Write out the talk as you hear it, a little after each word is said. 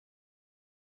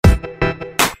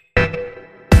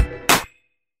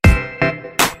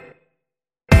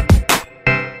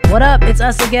What up? It's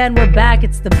us again. We're back.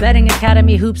 It's the Betting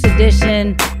Academy Hoops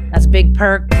Edition. That's Big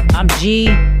Perk. I'm G.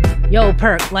 Yo,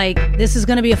 Perk, like, this is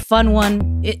going to be a fun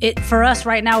one. For us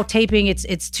right now, taping,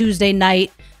 it's Tuesday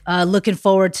night. Looking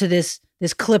forward to this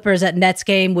Clippers at Nets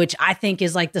game, which I think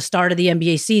is like the start of the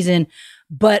NBA season.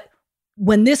 But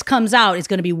when this comes out, it's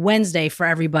going to be Wednesday for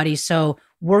everybody. So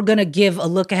we're going to give a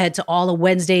look ahead to all of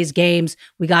Wednesday's games.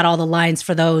 We got all the lines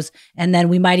for those. And then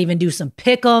we might even do some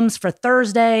pick'ems for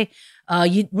Thursday.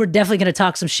 We're definitely going to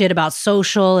talk some shit about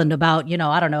social and about,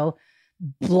 I don't know,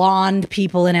 blonde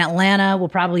people in Atlanta. We'll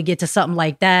probably get to something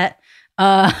like that.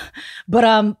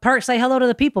 But Perk, say hello to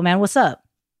the people, man. What's up?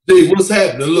 Dude, what's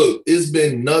happening? Look, it's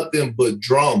been nothing but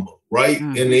drama, right?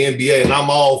 In the NBA, and I'm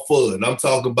all for it. I'm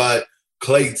talking about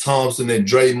Klay Thompson and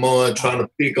Draymond trying to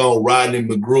pick on Rodney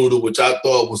McGruder, which I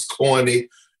thought was corny.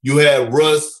 You had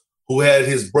Russ, who had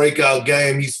his breakout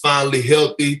game. He's finally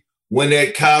healthy. When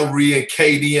that Kyrie and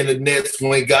KD and the Nets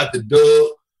went got the dub,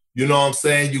 you know what I'm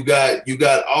saying? You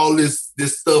got all this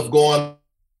stuff going.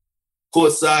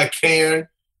 Courtside Karen,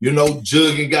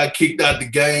 Juggin got kicked out the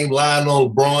game, lying on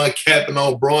LeBron, capping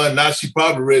on LeBron. Now she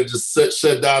probably ready to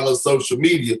shut down her social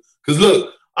media. Because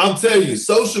look, I'm telling you,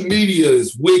 social media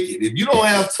is wicked. If you don't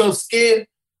have tough skin,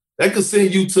 that could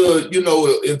send you to,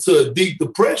 into a deep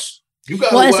depression. You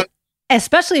got to watch.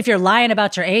 Especially if you're lying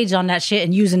about your age on that shit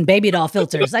and using baby doll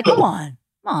filters. Like, come on.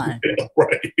 Yeah,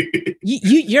 right.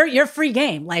 You're free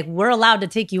game. Like, we're allowed to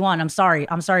take you on. I'm sorry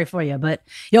for you. But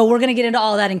we're gonna get into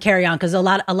all that and carry on because a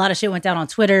lot of shit went down on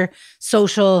Twitter,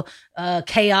 social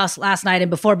chaos last night and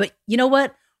before. But you know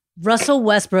what? Russell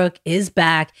Westbrook is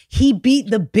back. He beat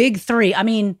the big three. I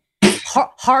mean,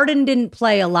 Harden didn't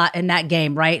play a lot in that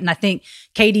game, right? And I think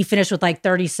KD finished with like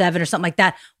 37 or something like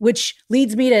that, which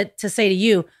leads me to say to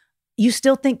you, you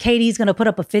still think KD's going to put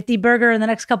up a 50 burger in the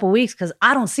next couple of weeks? Because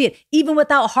I don't see it. Even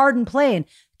without Harden playing,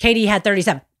 KD had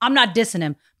 37. I'm not dissing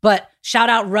him, but shout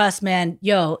out Russ, man.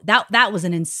 Yo, that was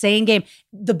an insane game.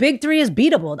 The big three is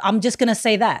beatable. I'm just going to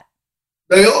say that.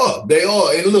 They are.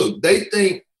 And look, they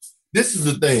think, this is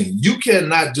the thing. You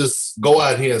cannot just go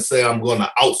out here and say, I'm going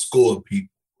to outscore people.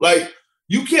 Like,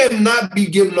 you cannot be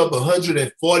giving up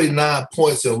 149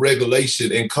 points in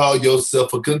regulation and call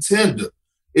yourself a contender.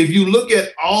 If you look at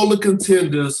all the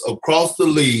contenders across the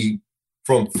league,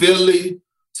 from Philly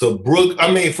to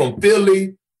from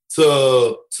Philly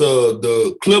to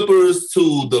the Clippers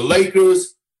to the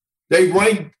Lakers, they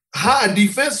rank high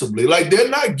defensively. Like, they're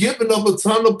not giving up a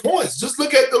ton of points. Just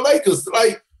look at the Lakers.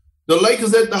 Like, the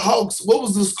Lakers at the Hawks, what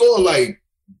was the score like?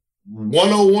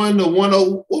 101 to 10.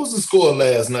 What was the score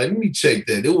last night? Let me check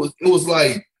that. It was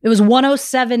like, it was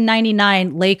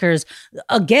 107-99 Lakers.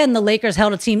 Again, the Lakers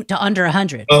held a team to under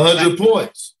 100. 100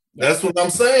 points. That's what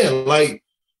I'm saying. Like,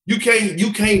 you can't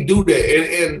do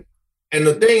that. And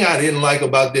the thing I didn't like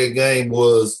about that game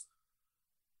was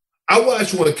I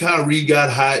watched when Kyrie got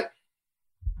hot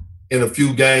in a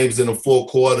few games in the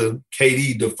fourth quarter.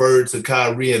 KD deferred to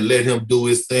Kyrie and let him do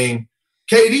his thing.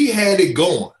 KD had it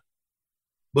going.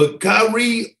 But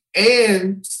Kyrie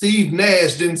and Steve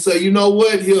Nash didn't say, you know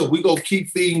what, here, we go keep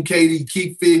feeding KD.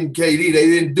 They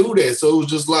didn't do that. So it was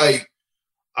just like,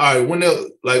 all right, when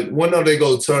are they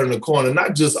going to turn the corner?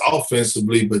 Not just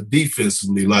offensively, but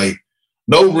defensively. Like,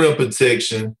 no rim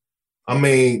protection. I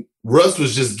mean, Russ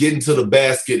was just getting to the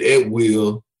basket at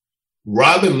will.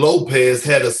 Robin Lopez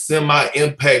had a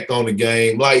semi-impact on the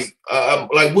game. Like,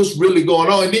 what's really going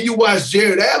on? And then you watched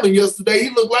Jared Allen yesterday. He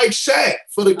looked like Shaq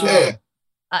for the Cavs.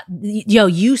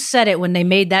 You said it when they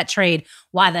made that trade.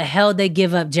 Why the hell they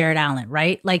give up Jared Allen,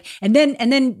 right? Like, and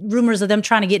then rumors of them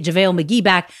trying to get JaVale McGee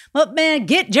back. But man,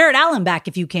 get Jared Allen back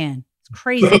if you can. It's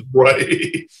crazy.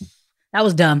 Right. That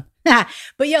was dumb. But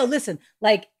listen,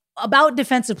 like, about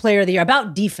defensive player of the year,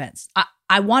 about defense.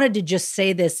 I wanted to just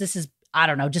say this. This is, I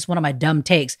don't know, just one of my dumb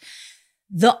takes.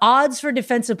 The odds for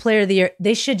defensive player of the year,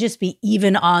 they should just be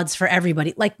even odds for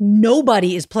everybody. Like,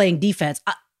 nobody is playing defense.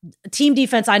 Team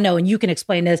defense, I know, and you can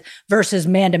explain this, versus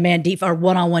man-to-man or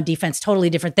one-on-one defense,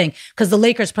 totally different thing. Because the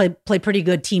Lakers play pretty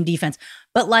good team defense.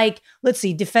 But like, let's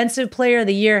see, defensive player of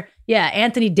the year, yeah,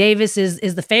 Anthony Davis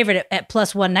is the favorite at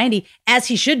plus 190, as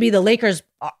he should be. The Lakers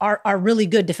are really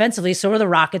good defensively, so are the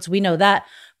Rockets. We know that.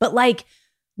 But like,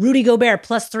 Rudy Gobert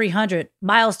plus 300,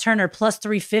 Miles Turner plus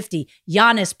 350,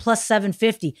 Giannis plus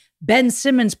 750, Ben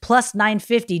Simmons plus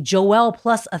 950, Joel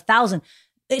plus 1,000.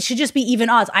 It should just be even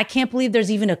odds. I can't believe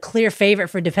there's even a clear favorite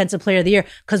for defensive player of the year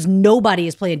because nobody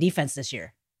is playing defense this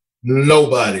year.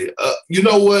 Nobody. You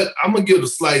know what? I'm going to give a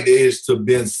slight edge to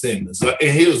Ben Simmons. And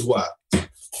here's why.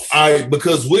 All right,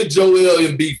 because with Joel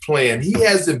Embiid playing, he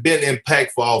hasn't been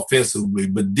impactful offensively,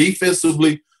 but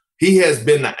defensively, he has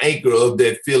been the anchor of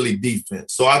that Philly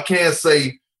defense. So I can't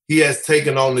say he has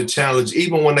taken on the challenge.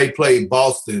 Even when they played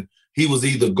Boston, he was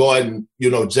either guarding,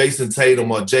 Jason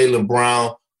Tatum or Jaylen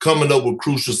Brown, coming up with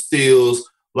crucial steals.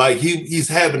 Like he's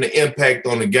having an impact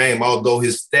on the game, although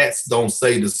his stats don't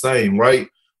say the same, right?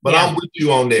 But I'm with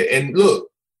you on that. And look,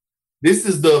 this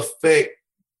is the effect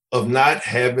of not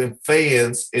having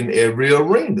fans in every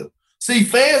arena. See,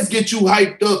 fans get you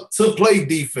hyped up to play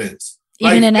defense.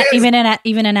 Even in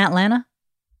Atlanta?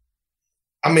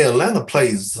 I mean, Atlanta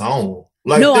plays zone.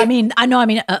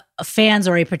 Fans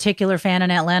or a particular fan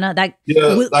in Atlanta.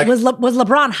 Was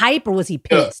LeBron hype or was he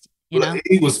pissed?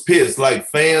 He was pissed. Like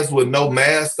fans with no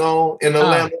mask on in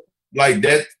Atlanta, like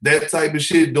that type of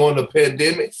shit during the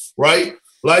pandemic, right?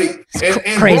 Like,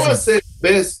 and Bron said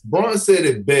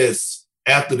it best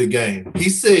after the game. He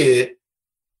said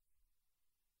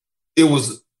it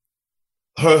was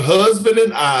her husband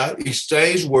and I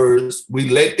exchanged words. We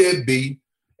let that be.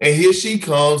 And here she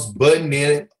comes butting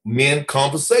in men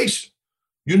conversation.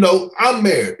 I'm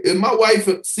married. If my wife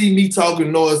see me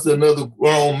talking noise to another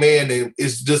grown man and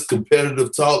it's just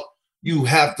competitive talk, you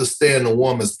have to stay in a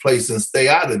woman's place and stay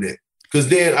out of that. Because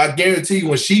then I guarantee you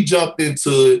when she jumped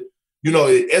into it,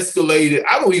 it escalated.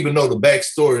 I don't even know the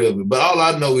backstory of it, but all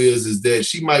I know is that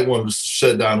she might want to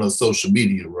shut down her social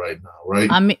media right now, right?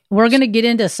 I mean, we're going to get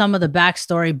into some of the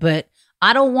backstory, but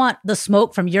I don't want the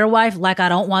smoke from your wife like I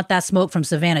don't want that smoke from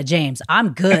Savannah James.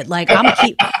 I'm good. Like I'm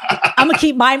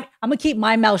gonna keep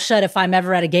my mouth shut if I'm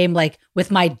ever at a game like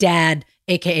with my dad,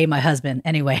 aka my husband.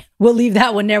 Anyway, we'll leave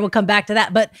that one there. We'll come back to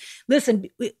that. But listen,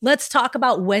 let's talk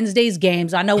about Wednesday's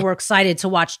games. I know we're excited to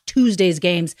watch Tuesday's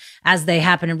games as they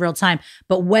happen in real time,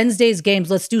 but Wednesday's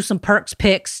games, let's do some Perks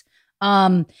picks.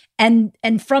 And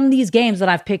from these games that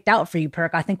I've picked out for you,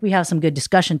 Perk, I think we have some good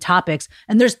discussion topics.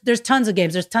 And there's tons of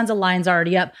games. There's tons of lines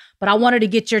already up. But I wanted to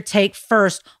get your take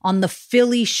first on the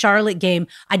Philly-Charlotte game.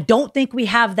 I don't think we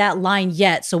have that line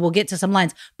yet, so we'll get to some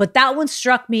lines. But that one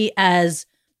struck me as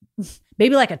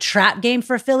maybe like a trap game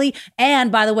for Philly.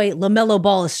 And by the way, LaMelo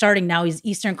Ball is starting now. He's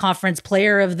Eastern Conference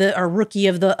Player of the or Rookie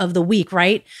of the Week,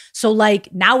 right? So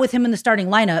like now with him in the starting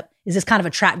lineup, is this kind of a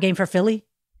trap game for Philly?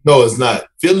 No, it's not.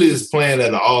 Philly is playing at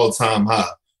an all-time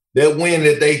high. That win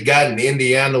that they got in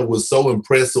Indiana was so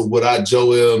impressive without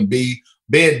Joel Embiid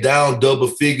being down double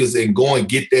figures and going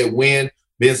get that win.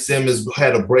 Ben Simmons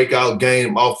had a breakout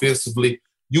game offensively.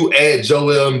 You add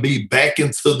Joel Embiid back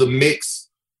into the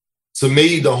mix. To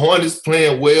me, the Hornets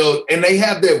playing well, and they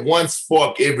have that one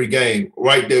spark every game,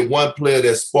 right? That one player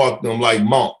that sparked them, like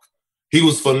Monk. He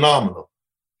was phenomenal.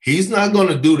 He's not going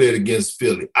to do that against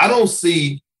Philly.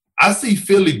 I see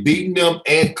Philly beating them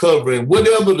and covering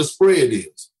whatever the spread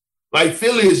is. Like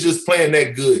Philly is just playing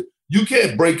that good. You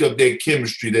can't break up that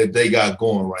chemistry that they got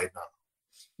going right now.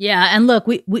 Yeah, and look,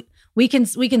 we can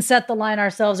set the line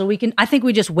ourselves, or I think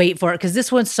we just wait for it because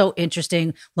this one's so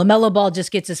interesting. LaMelo Ball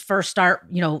just gets his first start,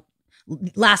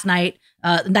 last night,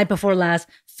 the night before last.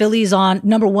 Philly's on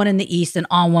number 1 in the East and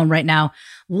on 1 right now.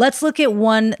 Let's look at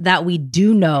one that we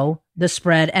do know the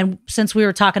spread. And since we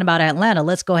were talking about Atlanta,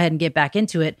 let's go ahead and get back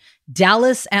into it.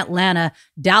 Dallas, Atlanta.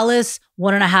 Dallas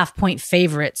 1.5 point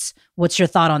favorites. What's your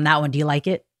thought on that one? Do you like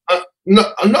it?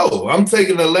 No, I'm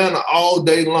taking Atlanta all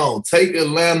day long. Take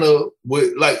Atlanta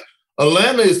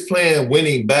Atlanta is playing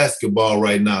winning basketball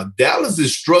right now. Dallas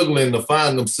is struggling to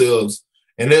find themselves,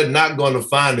 and they're not going to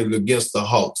find it against the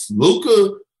Hawks.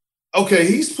 Luka, okay,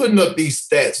 he's putting up these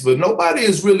stats, but nobody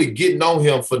is really getting on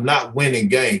him for not winning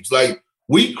games. Like,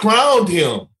 we crowned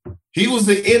him. He was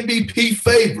the MVP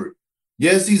favorite.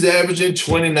 Yes, he's averaging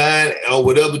 29 or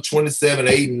whatever, 27,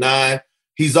 8, and 9.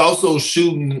 He's also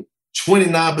shooting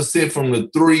 29% from the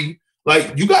 3.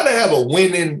 Like, you got to have a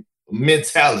winning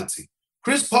mentality.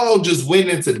 Chris Paul just went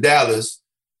into Dallas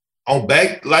on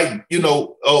back, on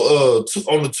the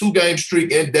 2-game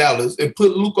streak in Dallas and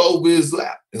put Luka over his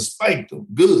lap and spanked him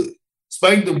good.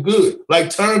 Like,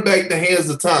 turn back the hands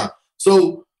of time.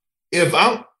 So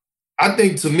I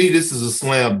think to me, this is a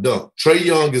slam dunk. Trae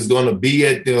Young is going to be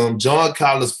at them. John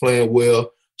Collins playing well.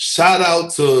 Shout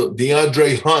out to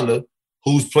DeAndre Hunter,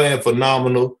 who's playing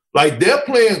phenomenal. Like, they're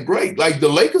playing great. Like, the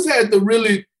Lakers had to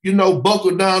really,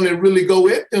 buckle down and really go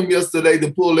at them yesterday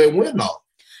to pull that win off.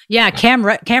 Yeah, Cam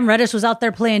Reddish was out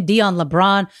there playing D on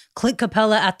LeBron. Clint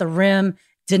Capella at the rim.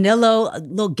 Danilo,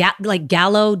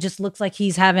 Gallo just looks like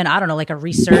he's having, I don't know, like a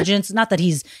resurgence. Not that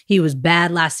he was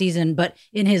bad last season, but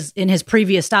in his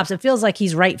previous stops, it feels like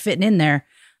he's right fitting in there.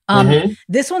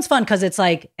 This one's fun because it's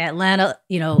like Atlanta,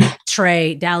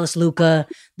 Trae, Dallas, Luka,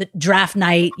 the draft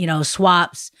night,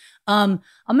 swaps. I'm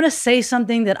gonna say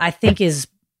something that I think is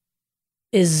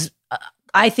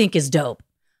dope.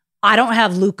 I don't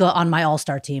have Luka on my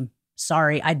all-star team.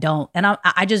 Sorry, I don't. And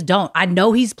I just don't. I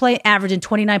know he's averaging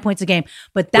 29 points a game,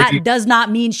 but that does not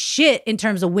mean shit in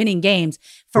terms of winning games.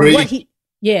 For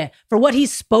what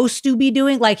he's supposed to be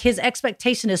doing, like his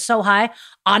expectation is so high.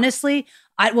 Honestly,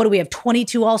 what do we have?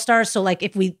 22 All-Stars. So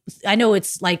like I know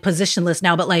it's like positionless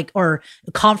now, but like, or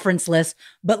conference-less,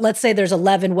 but let's say there's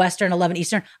 11 Western, 11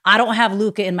 Eastern. I don't have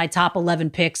Luka in my top 11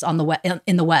 picks in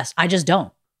the West. I just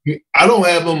don't. I don't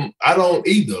have him. I don't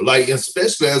either. Like,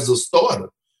 especially as a starter.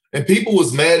 And people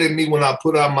was mad at me when I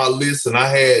put out my list and I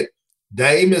had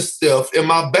Dame and Steph in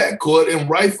my backcourt, and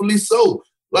rightfully so.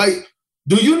 Like,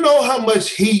 do you know how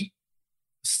much heat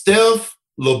Steph,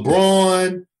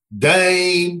 LeBron,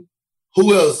 Dame,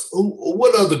 who else?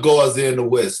 What other guards are in the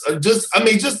West? Just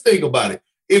think about it.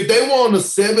 If they were on a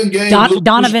 7-game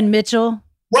Donovan Mitchell.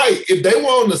 Right. If they were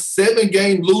on a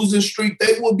 7-game losing streak,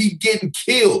 they would be getting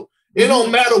killed. It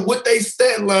don't matter what their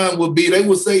stat line would be. They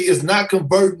would say it's not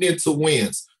converting into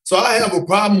wins. So I have a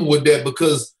problem with that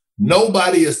because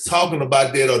nobody is talking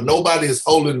about that or nobody is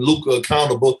holding Luka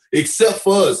accountable except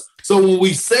for us. So when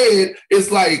we say it,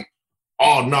 it's like,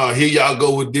 oh, no, here y'all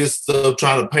go with this stuff,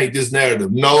 trying to paint this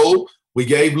narrative. No, we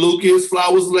gave Luka his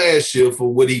flowers last year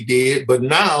for what he did. But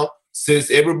now,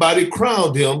 since everybody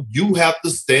crowned him, you have to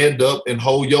stand up and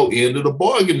hold your end of the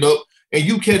bargain up. And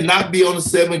you cannot be on a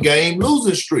 7-game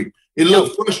losing streak. It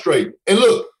looked frustrating. And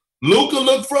look, Luka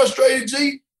looked frustrated,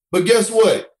 G. But guess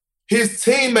what? His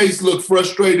teammates look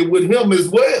frustrated with him as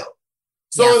well.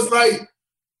 So it's like,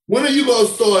 when are you going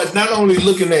to start not only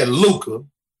looking at Luka,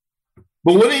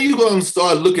 but when are you going to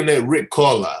start looking at Rick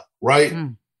Carlisle, right?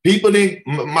 People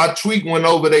my tweet went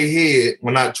over their head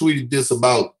when I tweeted this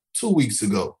about 2 weeks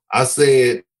ago. I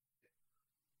said,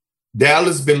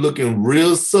 Dallas been looking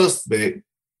real suspect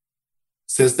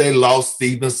since they lost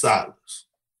Steven Silas.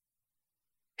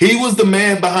 He was the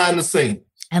man behind the scenes.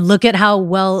 And look at how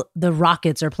well the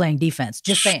Rockets are playing defense.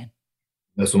 Just saying.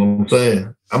 That's what I'm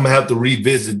saying. I'm gonna have to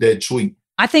revisit that tweet.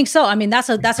 I think so. I mean, that's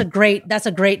a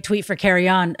great tweet for Carry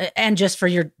On, and just for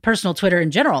your personal Twitter in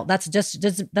general. That's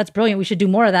brilliant. We should do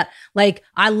more of that. Like,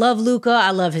 I love Luka. I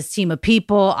love his team of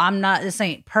people. This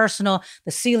ain't personal.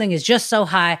 The ceiling is just so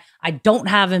high. I don't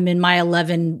have him in my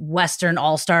 11 Western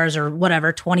All-Stars or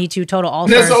whatever, 22 total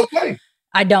All-Stars. That's okay.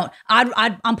 I don't.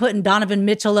 I'm putting Donovan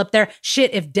Mitchell up there.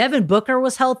 Shit, if Devin Booker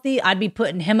was healthy, I'd be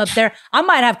putting him up there. I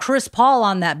might have Chris Paul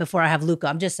on that before I have Luka.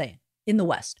 I'm just saying, in the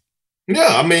West. Yeah,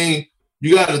 I mean,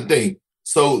 you got to think.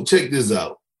 So check this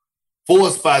out. 4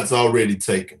 spots already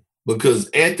taken because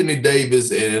Anthony Davis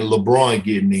and LeBron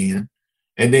getting in,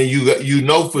 and then you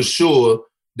know for sure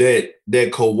that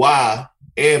Kawhi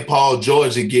and Paul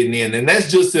George are getting in, and that's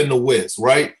just in the West,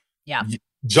 right? Yeah.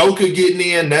 Joker getting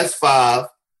in, that's 5.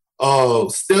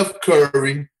 Steph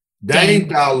Curry, Dame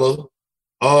Dollar,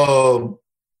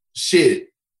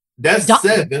 that's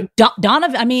 7.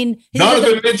 Donovan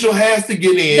Mitchell has to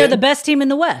get in. They're the best team in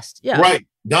the West. Yeah. Right.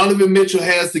 Donovan Mitchell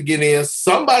has to get in.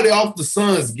 Somebody off the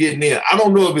Suns getting in. I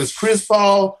don't know if it's Chris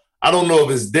Paul. I don't know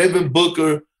if it's Devin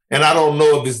Booker. And I don't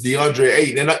know if it's DeAndre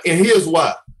Ayton. And here's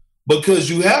why. Because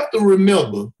you have to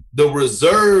remember the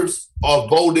reserves are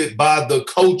voted by the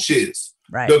coaches.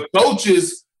 Right. The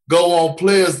coaches go on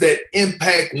players that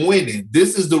impact winning.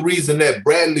 This is the reason that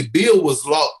Bradley Beal was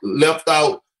left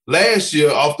out last year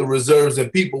off the reserves,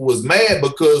 and people was mad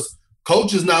because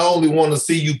coaches not only want to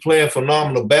see you playing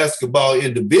phenomenal basketball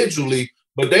individually,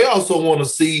 but they also want to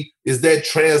see, is that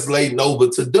translating over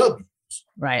to W's?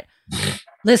 Right.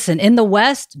 Listen, in the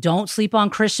West, don't sleep on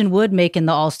Christian Wood making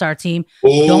the All-Star team.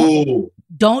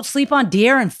 Don't sleep on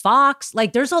De'Aaron Fox.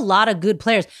 Like, there's a lot of good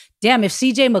players. Damn, if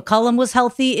CJ McCollum was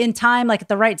healthy in time, like at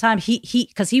the right time,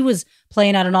 because he was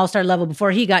playing at an All-Star level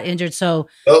before he got injured. So,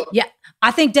 yeah,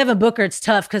 I think Devin Booker, it's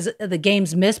tough because the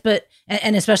game's missed,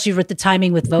 and especially with the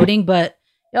timing with voting. But,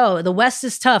 the West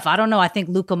is tough. I don't know. I think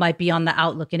Luka might be on the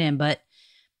out looking in. But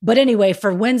anyway,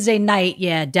 for Wednesday night,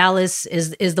 yeah, Dallas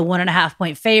is the 1.5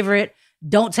 point favorite.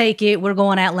 Don't take it. We're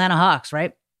going Atlanta Hawks,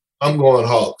 right? I'm going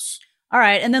Hawks. All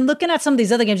right. And then looking at some of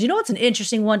these other games, what's an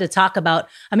interesting one to talk about?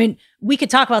 I mean, we could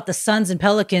talk about the Suns and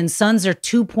Pelicans. Suns are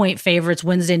 2-point favorites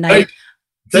Wednesday night.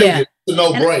 It's a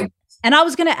no-brainer. And I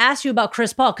was going to ask you about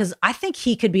Chris Paul because I think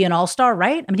he could be an all-star,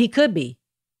 right? I mean, he could be.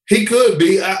 He could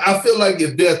be. I feel like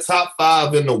if they're top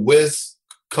 5 in the West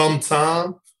come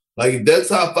time, like if they're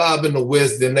top 5 in the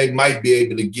West, then they might be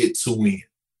able to get 2 in.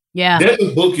 Yeah.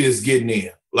 Devin Booker is getting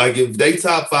in. Like if they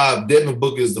top 5, Devin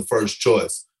Booker is the first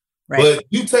choice. Right. But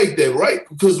you take that, right?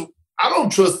 Because I don't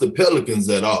trust the Pelicans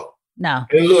at all. No.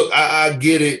 And look, I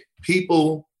get it.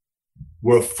 People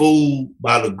were fooled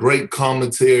by the great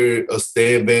commentary of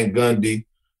Stan Van Gundy,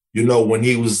 when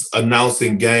he was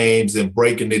announcing games and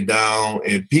breaking it down,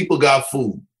 and people got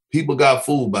fooled. People got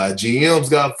fooled by it. GMs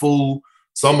got fooled.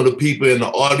 Some of the people in the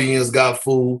audience got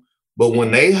fooled. But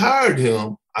when they hired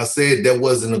him, I said that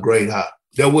wasn't a great hire.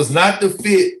 That was not the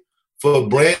fit for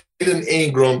Brandon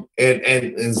Ingram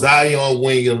and Zion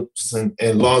Williamson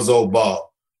and Lonzo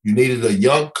Ball. You needed a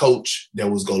young coach that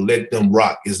was going to let them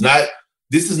rock. This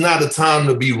is not a time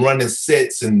to be running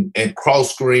sets and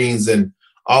cross screens and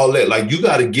all that. Like, you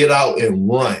got to get out and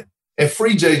run. And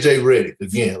free JJ Redick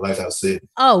again, like I said.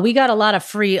 Oh, we got a lot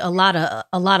of We're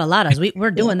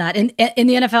doing that in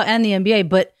the NFL and the NBA,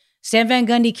 but Stan Van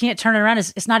Gundy can't turn it around.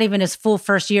 It's not even his full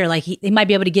first year. Like, he might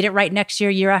be able to get it right next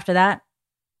year after that.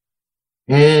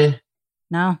 No,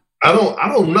 I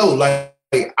don't know. Like,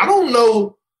 I don't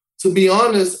know. To be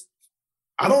honest,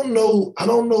 I don't know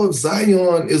if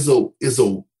Zion is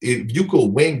if you could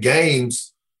win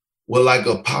games with like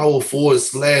a power forward /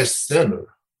 center.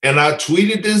 And I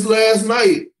tweeted this last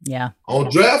night. Yeah. On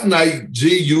draft night,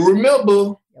 G, you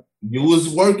remember, you was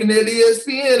working at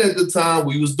ESPN at the time.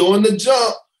 We was doing the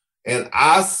jump. And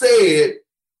I said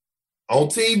on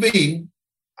TV,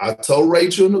 I told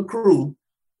Rachel and the crew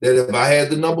that if I had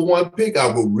the number 1 pick, I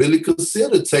would really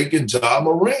consider taking Ja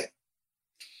Morant.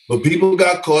 But people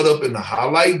got caught up in the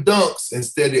highlight dunks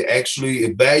instead of actually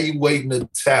evaluating the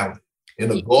talent.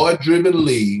 In a guard-driven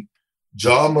league,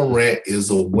 Ja Morant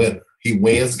is a winner. He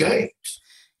wins games.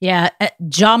 Yeah,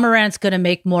 Ja Morant's going to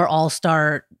make more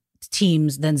all-star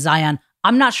teams than Zion.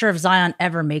 I'm not sure if Zion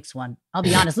ever makes one. I'll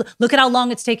be honest. Look at how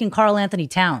long it's taken Karl Anthony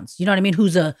Towns. You know what I mean?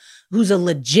 Who's a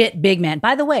legit big man.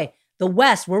 By the way, the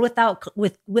West, we're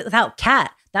without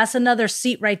Cat. That's another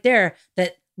seat right there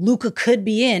that Luka could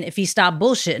be in if he stopped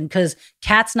bullshitting, because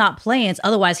Cat's not playing.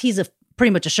 Otherwise, he's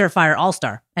pretty much a surefire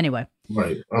all-star. Anyway.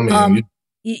 Right. I mean,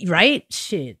 right?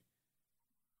 Shit.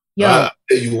 Yo. I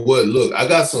tell you what, look,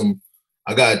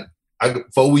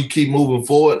 before we keep moving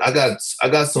forward, I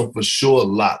got some for sure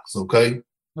locks, okay?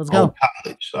 Let's go. On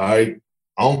college, all right?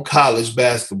 On college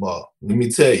basketball. Let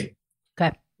me tell you.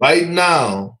 Okay. Right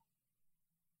now,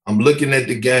 I'm looking at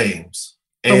the games.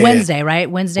 For Wednesday, right?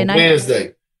 Wednesday night?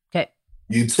 Wednesday. Okay.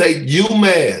 You take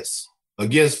UMass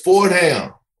against Fort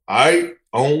Ham, all right?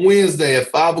 On Wednesday at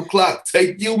 5 o'clock,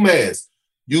 take UMass.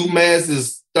 UMass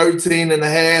is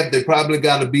 13.5. They probably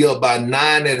got to be up by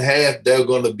 9 at half. They're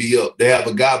going to be up. They have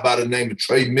a guy by the name of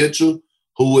Trey Mitchell,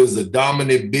 who is a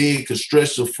dominant big, can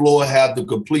stretch the floor, have the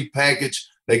complete package.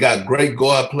 They got great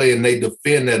guard play, and they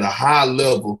defend at a high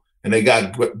level, and they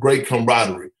got great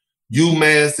camaraderie.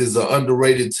 UMass is an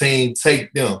underrated team.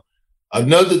 Take them.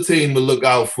 Another team to look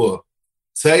out for,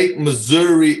 take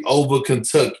Missouri over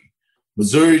Kentucky.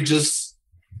 Missouri just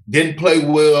didn't play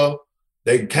well.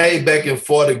 They came back and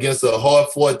fought against a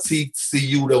hard-fought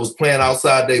TCU that was playing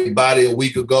outside their body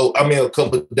a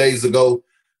couple of days ago.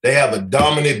 They have a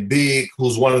dominant big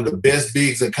who's one of the best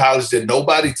bigs in college that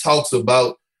nobody talks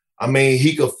about. I mean,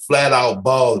 he could flat out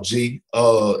ball, G.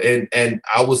 And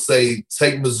I would say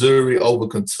take Missouri over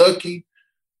Kentucky.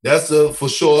 That's for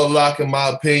sure a lock in my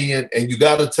opinion. And you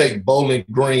got to take Bowling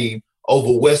Green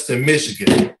over Western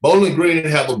Michigan. Bowling Green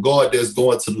have a guard that's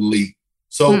going to the league.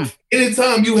 So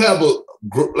anytime you have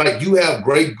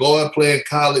great guard play in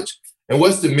college, and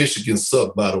Western Michigan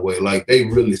suck, by the way. Like, they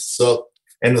really suck.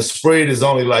 And the spread is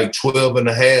only like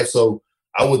 12.5. So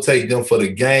I would take them for the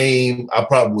game. I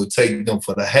probably would take them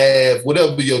for the half.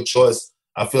 Whatever your choice,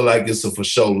 I feel like it's a for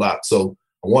sure lock. So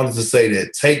I wanted to say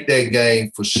that. Take that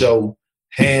game for sure.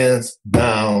 Hands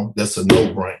down. That's a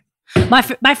no-brainer.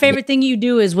 My favorite thing you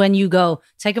do is when you go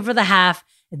take it for the half,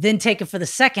 then take it for the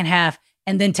second half,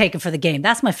 and then take it for the game.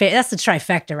 That's my favorite. That's the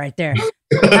trifecta right there.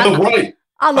 Right.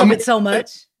 I love it so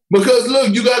much. Because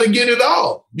look, you got to get it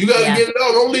all. You got to get it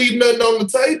all. Don't leave nothing on the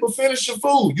table. Finish your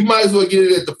food. You might as well get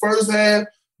it at the first half,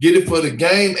 get it for the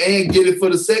game, and get it for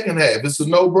the second half. It's a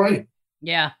no-brainer.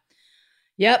 Yeah.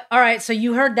 Yep. All right. So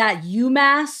you heard that.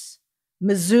 UMass,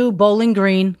 Mizzou, Bowling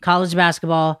Green, college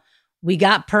basketball. We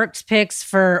got Perks picks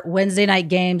for Wednesday night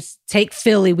games. Take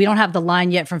Philly. We don't have the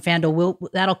line yet from FanDuel.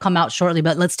 That'll come out shortly,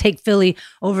 but let's take Philly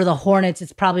over the Hornets.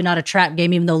 It's probably not a trap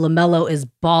game, even though LaMelo is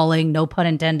balling. No pun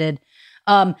intended.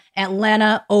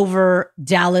 Atlanta over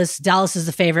Dallas. Dallas is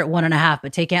the favorite, 1.5,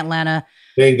 but take Atlanta.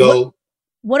 Bingo.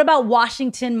 What about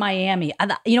Washington, Miami?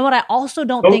 You know what? I also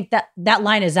don't think that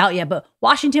line is out yet, but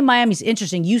Washington, Miami's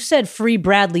interesting. You said free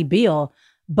Bradley Beal,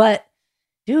 but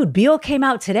dude, Beal came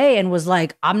out today and was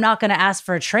like, I'm not going to ask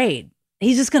for a trade.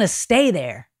 He's just going to stay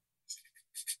there.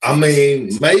 I mean,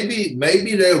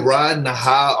 maybe they're riding the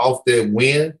high off that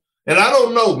win. And I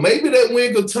don't know. Maybe that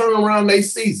win could turn around their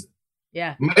season.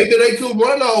 Yeah. Maybe they could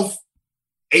run off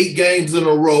 8 games in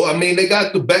a row. I mean, they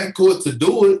got the backcourt to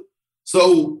do it.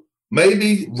 So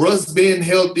maybe Russ being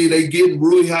healthy, they getting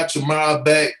Rui Hachimura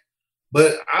back.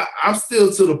 But I'm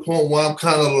still to the point where I'm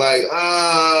kind of like,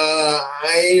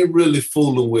 I ain't really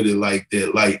fooling with it like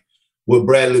that. Like with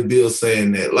Bradley Beal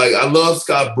saying that. Like, I love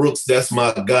Scott Brooks. That's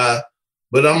my guy.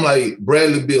 But I'm like,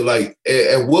 Bradley Beal, like,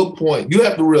 at what point, you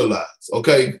have to realize,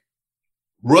 okay,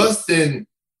 Rustin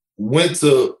went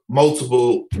to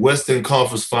multiple Western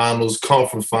Conference finals,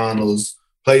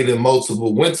 played in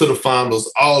multiple, went to the finals,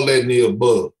 all that near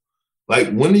above. Like,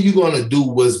 when are you going to do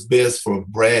what's best for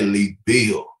Bradley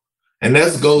Beal? And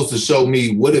that goes to show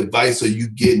me, what advice are you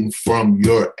getting from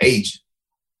your agent?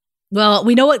 Well,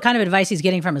 we know what kind of advice he's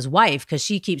getting from his wife, because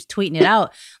she keeps tweeting it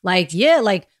out. Like, yeah,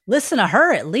 like, listen to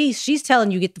her at least. She's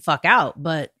telling you get the fuck out.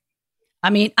 But I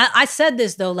mean, I said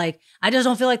this though, like, I just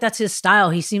don't feel like that's his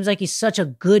style. He seems like he's such a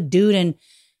good dude. And,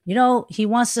 you know, he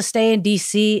wants to stay in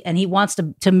DC and he wants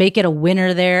to make it a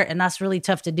winner there. And that's really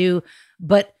tough to do.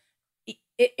 But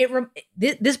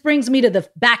this brings me to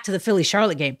back to the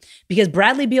Philly-Charlotte game, because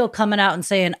Bradley Beal coming out and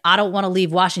saying, I don't want to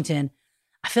leave Washington.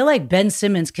 I feel like Ben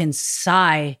Simmons can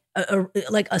sigh,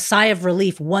 like a sigh of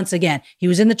relief once again. He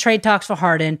was in the trade talks for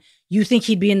Harden. You think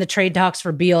he'd be in the trade talks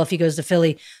for Beal if he goes to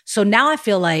Philly. So now I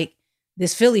feel like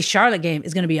this Philly-Charlotte game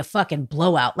is going to be a fucking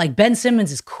blowout. Like, Ben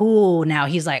Simmons is cool now.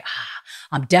 He's like,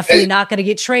 I'm definitely not going to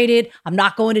get traded. I'm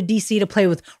not going to DC to play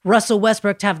with Russell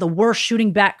Westbrook to have the worst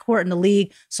shooting backcourt in the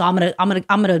league. So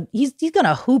he's going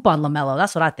to hoop on LaMelo.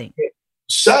 That's what I think.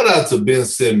 Shout out to Ben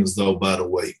Simmons though, by the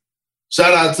way.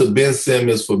 Shout out to Ben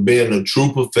Simmons for being a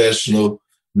true professional,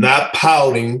 not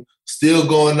pouting, still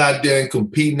going out there and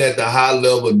competing at the high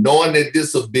level, knowing that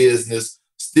this is a business,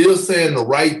 still saying the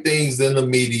right things in the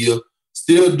media,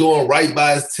 still doing right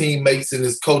by his teammates and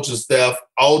his coaching staff.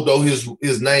 Although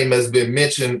his name has been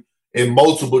mentioned in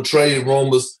multiple trade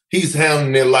rumors, he's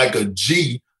handling it like a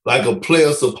G, like a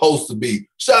player supposed to be.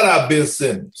 Shout out Ben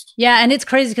Simmons. Yeah, and it's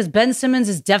crazy because Ben Simmons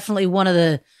is definitely one of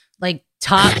the like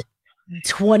top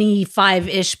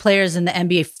 25-ish players in the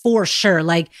NBA for sure.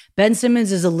 Like, Ben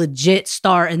Simmons is a legit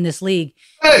star in this league.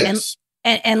 Thanks.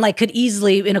 And like could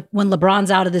easily, when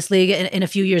LeBron's out of this league in a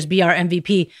few years, be our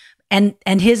MVP.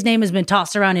 And his name has been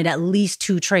tossed around in at least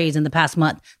 2 trades in the past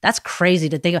month. That's crazy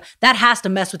to think of. That has to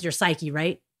mess with your psyche,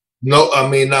 right? No, I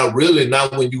mean, not really.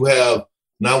 Not when you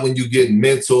get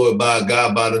mentored by a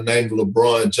guy by the name of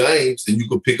LeBron James, and you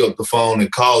can pick up the phone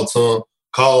and call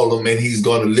him, and he's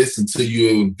going to listen to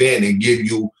you and vent and give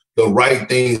you the right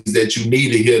things that you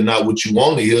need to hear, not what you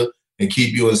want to hear, and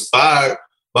keep you inspired.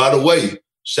 By the way,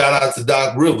 shout out to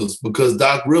Doc Rivers, because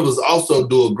Doc Rivers also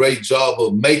do a great job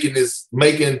of making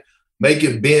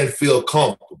Ben feel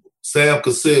comfortable. Sam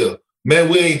Cassell, man,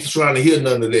 we ain't trying to hear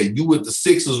none of that. You with the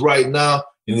Sixers right now,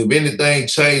 and if anything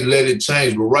changed, let it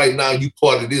change. But right now, you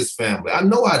part of this family. I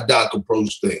know how Doc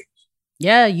approached things.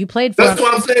 Yeah, you played for. That's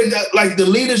what I'm saying. Like the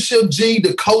leadership,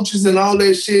 the coaches and all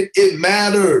that shit, it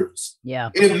matters. Yeah.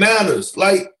 It matters.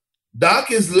 Like, Doc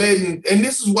is letting, and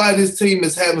this is why this team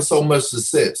is having so much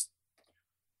success.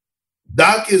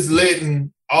 Doc is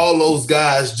letting all those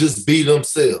guys just be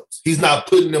themselves. He's not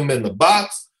putting them in the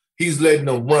box. He's letting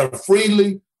them run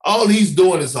freely. All he's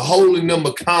doing is holding them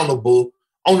accountable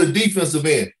on the defensive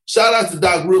end. Shout out to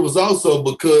Doc Rivers also,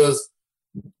 because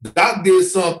Doc did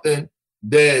something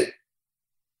that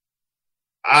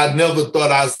I never thought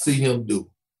I'd see him do.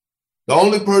 The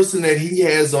only person that he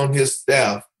has on his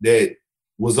staff that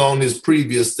was on his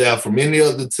previous staff from any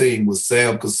other team was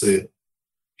Sam Cassell.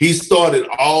 He started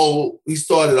all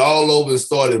over and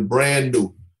started brand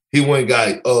new. He went and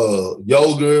got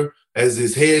Yoger as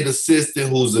his head assistant,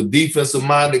 who's a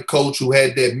defensive-minded coach who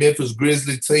had that Memphis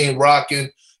Grizzlies team rocking,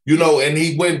 and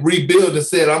he went rebuild and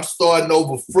said, I'm starting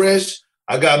over fresh.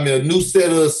 I got me a new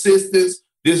set of assistants.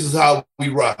 This is how we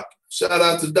rock. Shout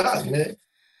out to Doc, man.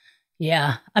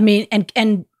 Yeah. I mean,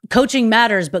 and coaching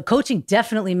matters, but coaching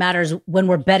definitely matters when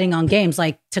we're betting on games,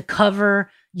 like to cover,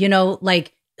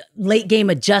 like late game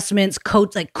adjustments,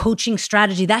 coaching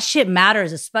strategy. That shit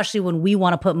matters, especially when we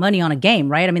want to put money on a game,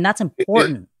 right? I mean, that's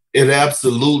important. It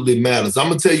absolutely matters. I'm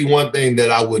going to tell you one thing that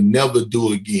I would never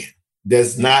do again.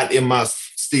 That's not in my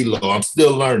stilo. I'm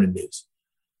still learning this.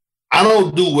 I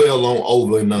don't do well on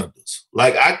over and unders.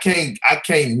 Like, I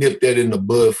can't nip that in the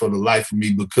bud for the life of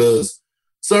me, because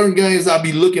certain games I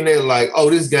be looking at like, oh,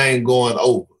 this game going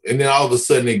over. And then all of a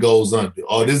sudden it goes under.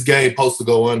 Or this game supposed to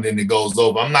go under and it goes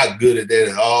over. I'm not good at that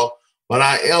at all. But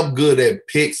I am good at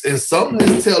picks. And something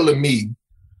is telling me,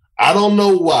 I don't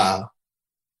know why,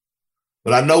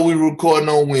 but I know we're recording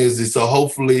on Wednesday. So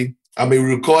hopefully,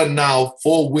 we're recording now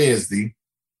for Wednesday.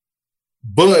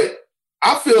 But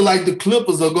I feel like the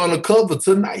Clippers are going to cover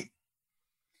tonight.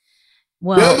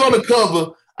 Well, they're going to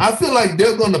cover. I feel like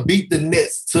they're going to beat the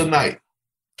Nets tonight.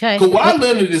 Okay. Kawhi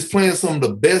Leonard is playing some of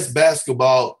the best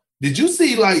basketball did you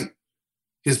see like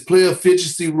his player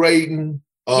efficiency rating,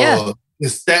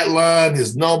 his stat line,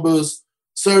 his numbers,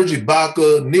 Serge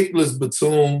Ibaka, Nicholas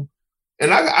Batum?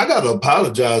 And I got to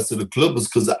apologize to the Clippers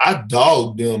because I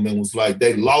dogged them and was like,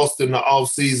 they lost in the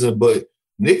offseason, but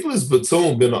Nicholas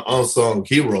Batum been an unsung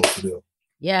hero for them.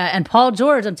 Yeah, and Paul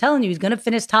George, I'm telling you, he's going to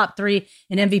finish top 3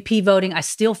 in MVP voting. I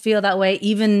still feel that way,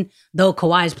 even though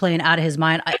Kawhi's playing out of his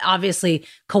mind. Obviously,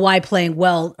 Kawhi playing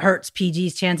well hurts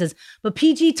PG's chances, but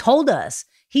PG told us.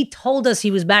 He told us he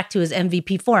was back to his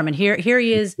MVP form, and here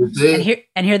he is, and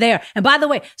here they are. And by the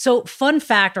way, so fun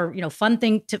fact, or fun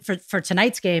thing for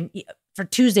tonight's game, for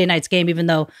Tuesday night's game, even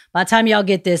though by the time y'all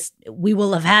get this, we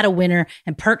will have had a winner,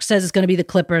 and Perk says it's going to be the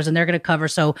Clippers, and they're going to cover,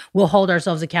 so we'll hold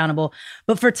ourselves accountable.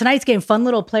 But for tonight's game, fun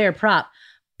little player prop,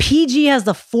 PG has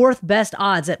the 4th best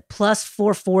odds at plus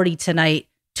 440 tonight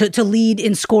to lead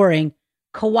in scoring.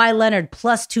 Kawhi Leonard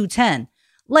plus 210.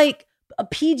 Like, a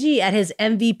PG at his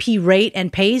MVP rate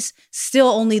and pace, still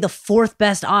only the 4th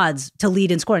best odds to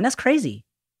lead in scoring. That's crazy.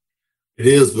 It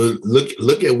is, but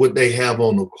look at what they have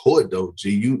on the court, though,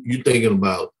 G. You thinking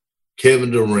about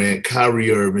Kevin Durant,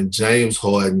 Kyrie Irving, James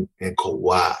Harden, and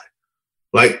Kawhi.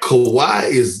 Like, Kawhi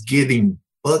is getting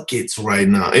buckets right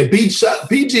now. And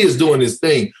PG is doing his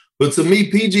thing. But to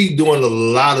me, PG doing a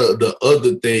lot of the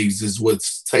other things is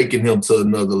what's taking him to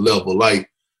another level. Like,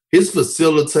 his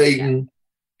facilitating,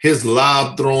 his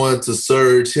lob throwing to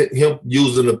Serge, him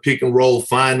using the pick and roll,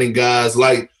 finding guys.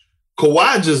 Like,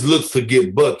 Kawhi just looks to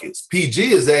get buckets.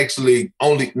 PG is actually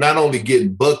not only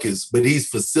getting buckets, but he's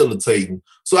facilitating.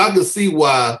 So I can see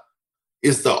why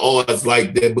it's the odds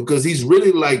like that, because he's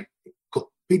really like,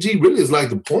 PG really is like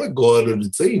the point guard of the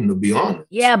team, to be honest.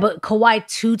 Yeah, but Kawhi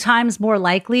 2 times more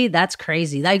likely? That's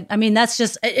crazy. I mean, that's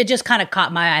just, it just kind of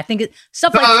caught my eye. I think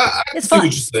stuff like it's fun. What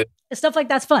you said. Stuff like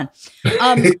that's fun.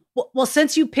 Well,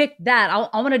 since you picked that,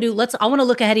 I want to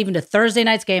look ahead even to Thursday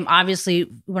night's game.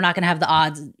 Obviously, we're not going to have the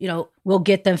odds. We'll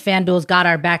get them. FanDuel's got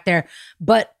our back there.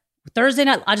 But Thursday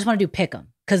night, I just want to do pick 'em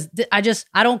because I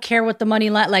don't care what the money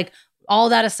line. Like, all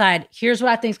that aside, here's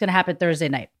what I think is going to happen Thursday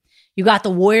night. You got the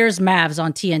Warriors Mavs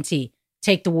on TNT.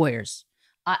 Take the Warriors.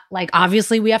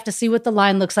 Obviously, we have to see what the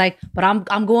line looks like, but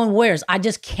I'm going Warriors. I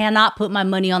just cannot put my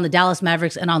money on the Dallas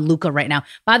Mavericks and on Luka right now.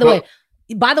 By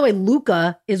the way,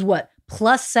 Luka is what,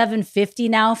 plus 750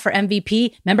 now for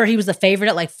MVP. Remember, he was the favorite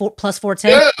at like plus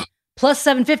 410, plus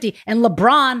 750. And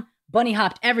LeBron bunny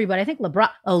hopped everybody. I think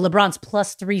LeBron's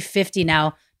plus 350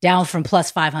 now, down from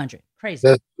plus 500.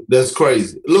 Crazy. That's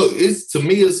crazy. Look, to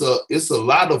me, it's a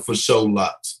lot of for show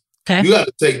lots. Okay. You got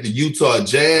to take the Utah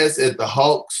Jazz at the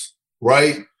Hawks,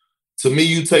 right? To me,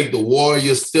 you take the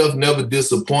Warriors. Steph never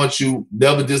disappoints you,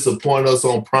 never disappoint us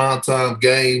on primetime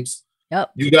games.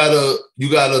 Yep. You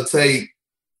gotta take.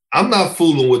 I'm not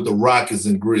fooling with the Rockets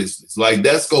and Grizzlies. Like,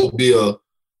 that's gonna be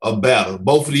a battle.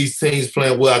 Both of these teams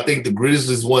playing well. I think the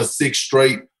Grizzlies won 6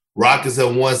 straight. Rockets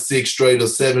have won 6 straight or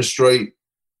 7 straight.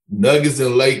 Nuggets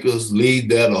and Lakers leave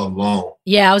that alone.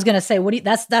 Yeah, I was gonna say,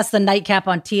 that's the nightcap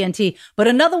on TNT. But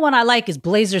another one I like is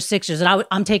Blazers Sixers, and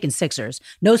I'm taking Sixers.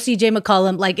 No CJ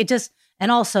McCollum. Like, it just, and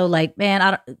also, like,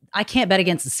 man, I can't bet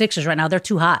against the Sixers right now. They're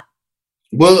too hot.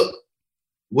 Well,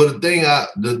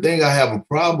 the thing I have a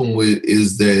problem with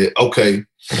is that, okay,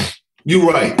 you're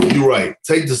right.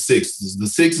 Take the Sixers. The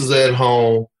Sixers at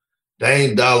home.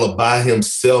 Dame Dollar by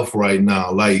himself right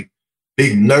now. Like,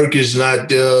 Big Nurkic not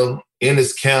there.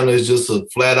 Enes Kanter is just a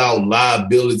flat-out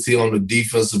liability on the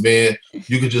defensive end.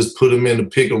 You could just put him in the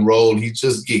pick and roll. He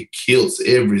just get killed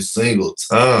every single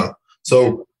time.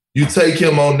 So you take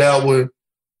him on that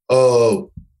one.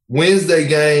 Wednesday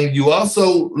game, you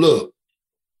also, look,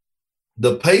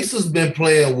 the Pacers been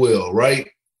playing well, right?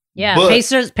 Yeah, but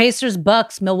Pacers,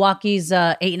 Bucks, Milwaukee's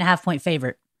 8.5 point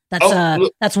favorite.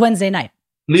 That's Wednesday night.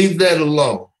 Leave that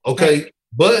alone, okay?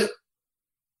 But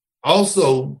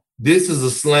also, this is a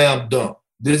slam dunk.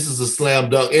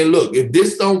 And look, if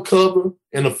this don't cover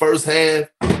in the first half,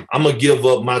 I'm going to give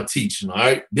up my teaching, all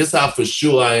right? This is how for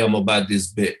sure I am about this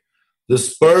bet. The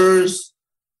Spurs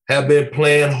have been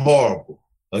playing horrible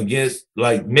against,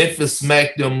 like, Memphis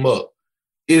smacked them up.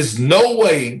 There's no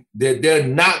way that they're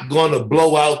not going to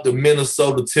blow out the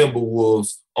Minnesota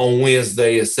Timberwolves on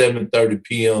Wednesday at 7:30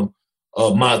 p.m.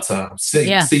 My time.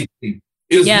 CT.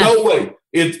 There's no way.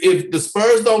 If the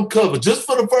Spurs don't cover just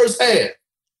for the first half,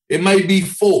 it may be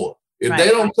 4. If they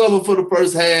don't cover for the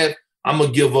first half, I'm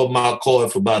going to give up my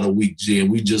card for about a week, G, and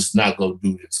we just not going to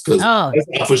do this because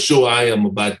that's how for sure I am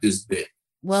about this bet.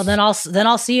 Well, then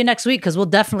I'll see you next week because we'll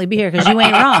definitely be here because you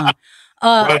ain't wrong.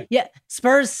 Yeah,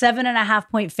 Spurs 7.5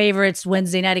 point favorites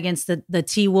Wednesday night against the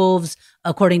T-Wolves,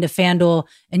 according to FanDuel.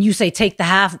 And you say take the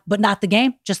half, but not the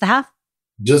game, just the half?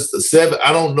 just a 7.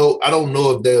 I don't know. I don't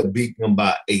know if they'll beat them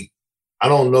by 8. I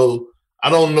don't know. I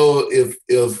don't know if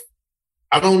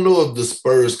the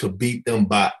Spurs could beat them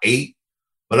by 8,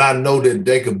 but I know that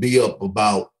they could be up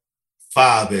about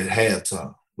 5 at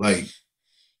halftime. Like,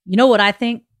 you know what I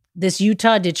think? This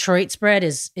Utah-Detroit spread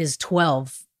is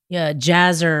 12. Yeah,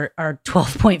 Jazz are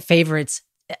 12-point favorites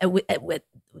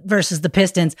versus the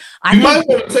Pistons. You might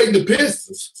want to take the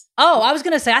Pistons. Oh, I was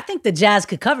going to say, I think the Jazz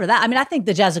could cover that. I mean, I think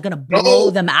the Jazz are going to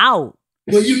blow them out.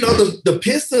 Well, you know, the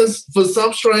Pistons, for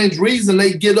some strange reason,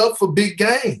 they get up for big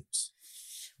games.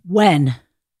 When?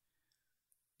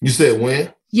 You said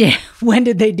when? Yeah, when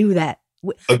did they do that?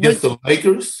 Against the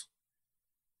Lakers?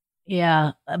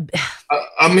 Yeah.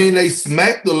 I mean, they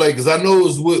smacked the Lakers. I know it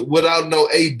was without no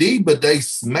AD, but they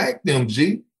smacked them,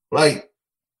 G. Like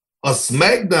a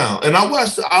smackdown. And I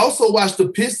also watched the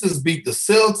Pistons beat the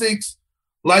Celtics.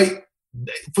 Like,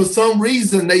 for some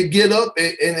reason, they get up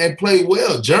and play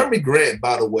well. Jeremy Grant,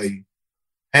 by the way,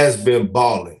 has been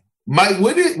balling. Mike,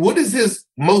 what is his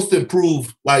most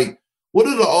improved? Like, what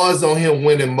are the odds on him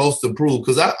winning most improved?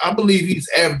 Because I believe he's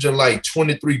averaging like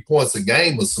 23 points a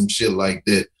game or some shit like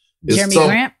that. Jeremy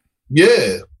Grant?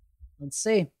 Yeah. Let's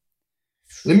see.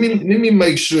 Let me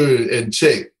make sure and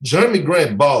check. Jeremy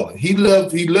Grant balling. He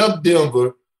left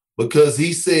Denver because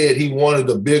he said he wanted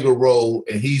a bigger role,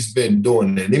 and he's been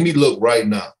doing that. Let me look right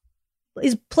now.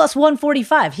 He's plus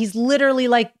 145. He's literally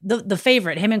like the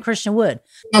favorite, him and Christian Wood.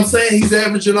 I'm saying he's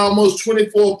averaging almost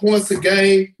 24 points a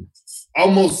game,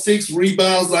 almost 6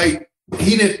 rebounds. Like,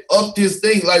 he didn't up this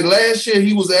thing. Like, last year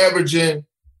he was averaging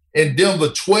in Denver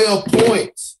 12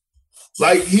 points.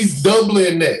 Like, he's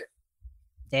doubling that.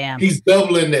 Damn. He's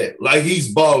doubling that. Like,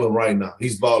 he's balling right now.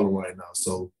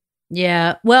 So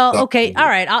yeah. Well, okay. All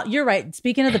right. You're right.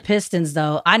 Speaking of the Pistons,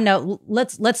 though, I know.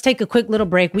 Let's take a quick little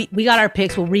break. We got our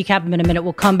picks. We'll recap them in a minute.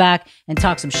 We'll come back and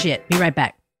talk some shit. Be right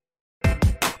back.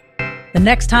 The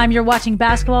next time you're watching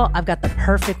basketball, I've got the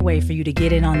perfect way for you to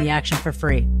get in on the action for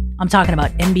free. I'm talking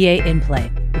about NBA In-Play.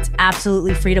 It's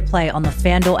absolutely free to play on the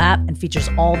FanDuel app and features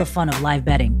all the fun of live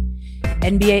betting.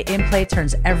 NBA In-Play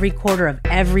turns every quarter of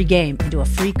every game into a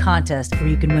free contest where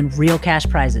you can win real cash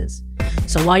prizes.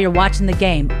 So while you're watching the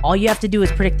game, all you have to do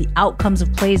is predict the outcomes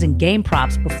of plays and game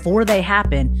props before they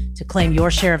happen to claim your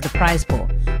share of the prize pool.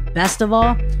 Best of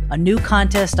all, a new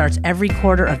contest starts every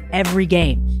quarter of every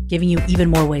game, giving you even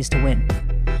more ways to win.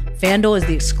 FanDuel is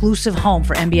the exclusive home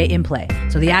for NBA In-Play,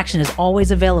 so the action is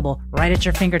always available right at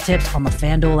your fingertips on the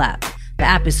FanDuel app. The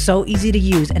app is so easy to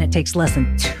use, and it takes less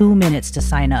than 2 minutes to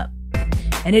sign up.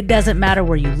 And it doesn't matter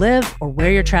where you live or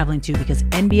where you're traveling to, because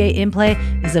NBA In-Play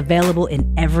is available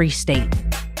in every state.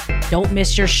 Don't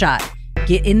miss your shot.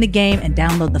 Get in the game and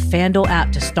download the FanDuel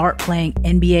app to start playing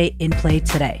NBA In-Play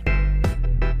today.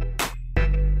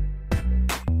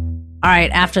 All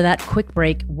right, after that quick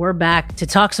break, we're back to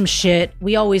talk some shit.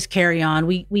 We always carry on.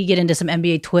 We get into some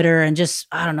NBA Twitter and just,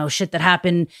 I don't know, shit that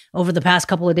happened over the past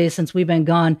couple of days since we've been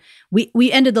gone.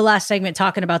 We ended the last segment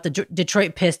talking about the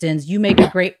Detroit Pistons. You make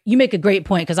a great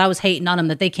point, because I was hating on them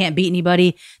that they can't beat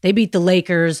anybody. They beat the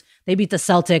Lakers, they beat the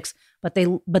Celtics, but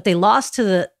they lost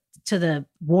to the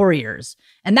Warriors.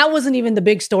 And that wasn't even the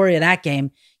big story of that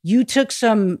game. You took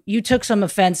some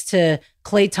offense to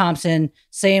Klay Thompson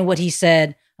saying what he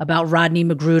said about Rodney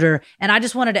McGruder. And I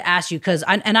just wanted to ask you, because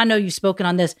I know you've spoken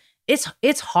on this,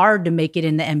 it's hard to make it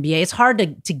in the NBA. It's hard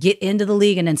to get into the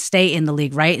league and then stay in the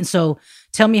league, right? And so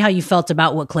tell me how you felt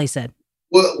about what Klay said.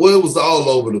 Well, it was all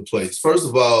over the place. First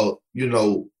of all, you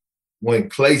know, when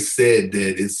Klay said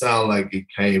that, it sounded like it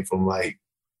came from like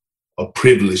a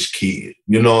privileged kid.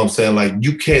 You know what I'm saying? Like,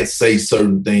 you can't say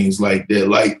certain things like that.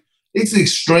 Like, it's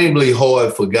extremely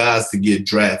hard for guys to get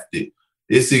drafted.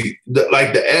 It's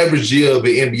like the average year of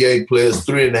an NBA player is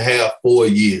 3.5, 4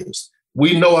 years.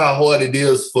 We know how hard it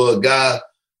is for a guy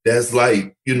that's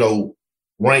like, you know,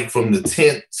 ranked from the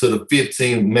 10th to the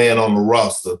 15th man on the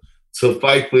roster to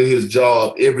fight for his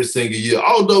job every single year.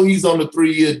 Although he's on a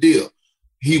 3-year deal,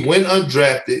 he went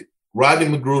undrafted. Rodney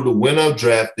McGruder went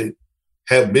undrafted,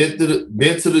 have been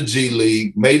to the G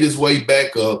League, made his way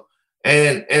back up,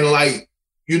 and like,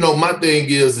 you know, my thing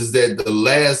is that the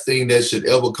last thing that should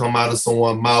ever come out of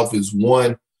someone's mouth is,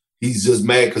 one, he's just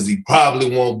mad because he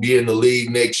probably won't be in the league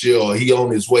next year, or he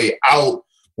on his way out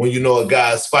when, you know, a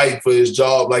guy's fighting for his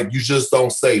job. Like, you just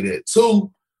don't say that. 2,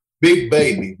 Big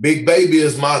Baby. Big Baby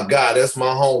is my guy. That's my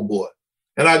homeboy.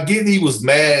 And I get he was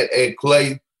mad at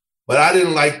Klay, but I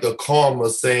didn't like the karma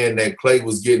saying that Klay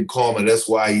was getting karma. That's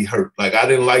why he hurt. Like, I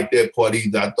didn't like that part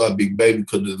either. I thought Big Baby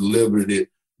could have delivered it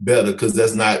better, because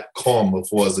that's not karma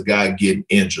for as a guy getting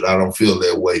injured. I don't feel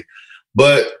that way.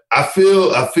 But I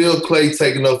feel Klay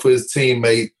taking up for his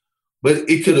teammate. but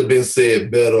it could have been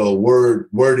said better or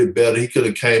worded better. He could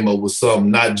have came up with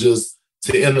something, not just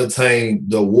to entertain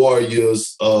the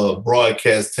Warriors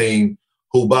broadcast team,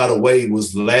 who, by the way,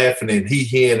 was laughing and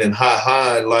he-hen and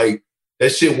ha-ha. Like, that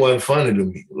shit wasn't funny to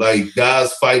me. Like,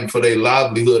 guys fighting for their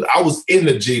livelihood. I was in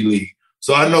the G League,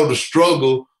 so I know the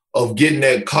struggle of getting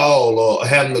that call or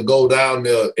having to go down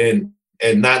there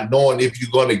and not knowing if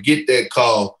you're going to get that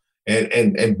call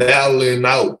and battling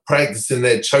out, practicing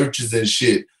at churches and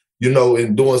shit, you know,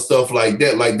 and doing stuff like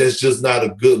that. Like, that's just not a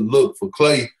good look for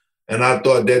Klay. And I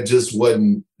thought that just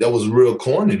wasn't, that was real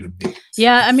corny to me.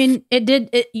 Yeah, I mean,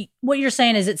 what you're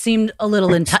saying is it seemed a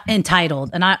little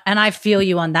entitled. And I feel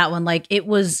you on that one. Like, it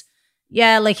was,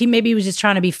 yeah, like he was just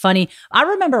trying to be funny. I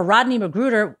remember Rodney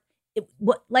McGruder,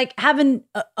 like having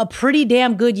a pretty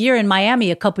damn good year in Miami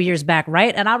a couple years back,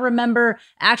 right? And I remember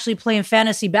actually playing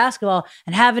fantasy basketball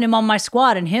and having him on my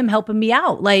squad and him helping me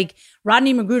out. Like,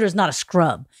 Rodney McGruder is not a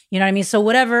scrub, you know what I mean? So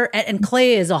whatever, and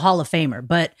Klay is a Hall of Famer,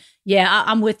 but yeah,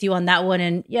 I'm with you on that one.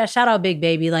 And yeah, shout out Big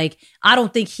Baby. Like, I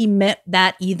don't think he meant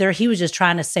that either. He was just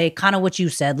trying to say kind of what you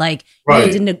said. Like,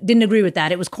 right. Didn't agree with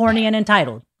that. It was corny and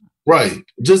entitled. Right.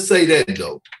 Just say that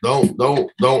though.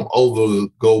 Don't over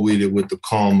go with it with the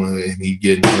karma and he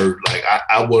getting hurt. Like,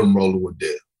 I wasn't rolling with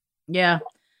that. Yeah,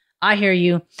 I hear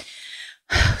you.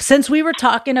 Since we were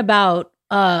talking about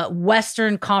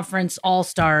Western Conference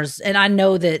All-Stars, and I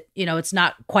know that, you know, it's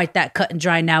not quite that cut and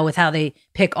dry now with how they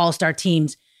pick All-Star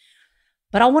teams,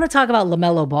 but I want to talk about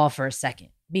LaMelo Ball for a second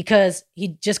because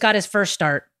he just got his first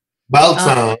start. About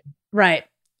time. Right.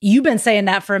 You've been saying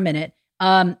that for a minute.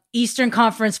 Eastern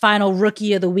Conference Final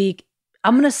Rookie of the Week.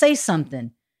 I'm going to say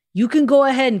something. You can go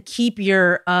ahead and keep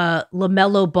your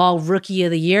LaMelo Ball Rookie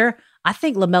of the Year. I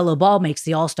think LaMelo Ball makes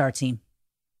the All-Star team.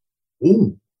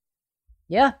 Ooh.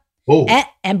 Yeah. Oh.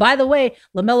 And by the way,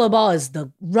 LaMelo Ball is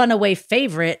the runaway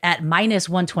favorite at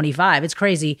 -125. It's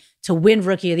crazy to win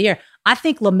Rookie of the Year. I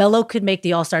think LaMelo could make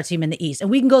the All-Star team in the East.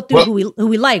 And we can go through who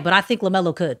we like, but I think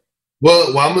LaMelo could.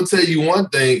 Well, I'm gonna tell you one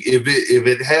thing. If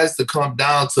it has to come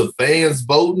down to fans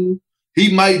voting,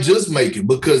 he might just make it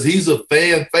because he's a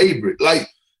fan favorite. Like,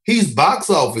 he's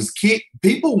box office kid.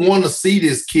 People want to see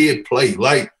this kid play.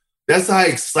 Like, that's how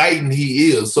exciting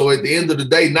he is. So at the end of the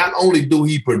day, not only do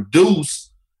he produce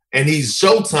and he's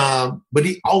Showtime, but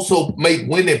he also make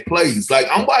winning plays. Like,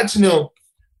 I'm watching him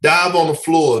dive on the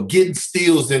floor, getting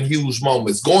steals in huge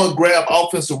moments, go and grab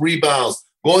offensive rebounds,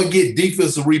 go and get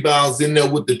defensive rebounds in there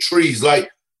with the trees. Like,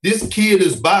 this kid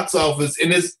is box office,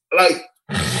 and it's like,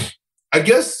 I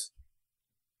guess,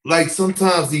 like,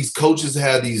 sometimes these coaches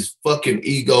have these fucking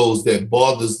egos that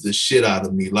bothers the shit out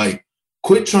of me. Like,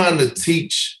 quit trying to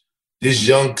teach this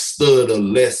young stud a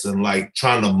lesson, like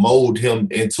trying to mold him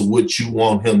into what you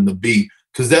want him to be,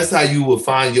 because that's how you will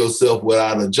find yourself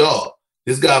without a job.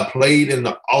 This guy played in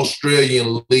the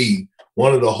Australian League,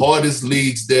 one of the hardest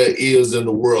leagues there is in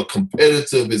the world,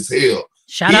 competitive as hell.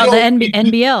 Shout out the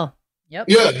NBL. Yep.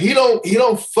 Yeah, he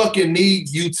don't fucking need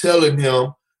you telling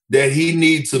him that he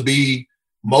needs to be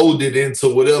molded into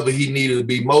whatever he needed to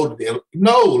be molded in.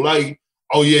 No, like,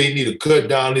 oh yeah, he need to cut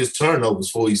down his turnovers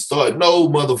before he start. No,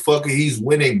 motherfucker, he's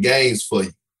winning games for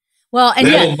you. Well, and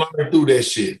let him learn through that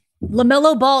shit.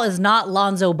 LaMelo Ball is not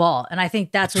Lonzo Ball, and I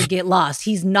think that's what get lost.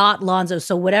 He's not Lonzo.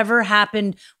 So whatever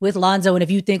happened with Lonzo, and if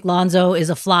you think Lonzo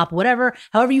is a flop, whatever,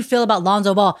 however you feel about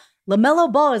Lonzo Ball,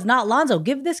 LaMelo Ball is not Lonzo.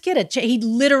 Give this kid a chance. He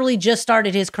literally just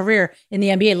started his career in the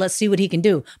NBA. Let's see what he can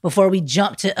do before we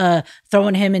jump to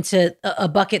throwing him into a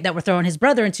bucket that we're throwing his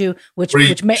brother into, which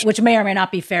may or may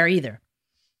not be fair either.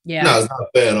 Yeah, no, it's not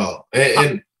fair at all.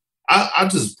 And I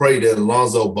just pray that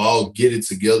Lonzo Ball get it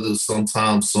together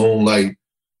sometime soon. Like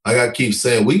I keep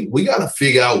saying, we got to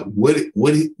figure out what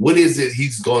is it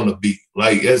he's going to be.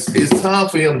 Like it's time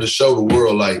for him to show the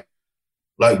world. Like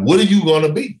what are you going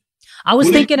to be? I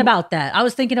was thinking about that. I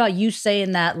was thinking about you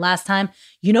saying that last time.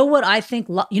 You know what I think?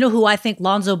 You know who I think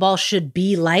Lonzo Ball should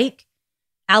be like?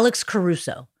 Alex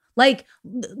Caruso. Like,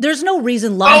 there's no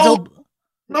reason Lonzo. Oh,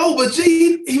 no, but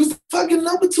he was the fucking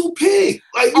number 2 pick.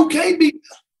 Like, you can't be.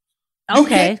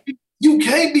 Okay. You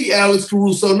can't be Alex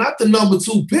Caruso, not the number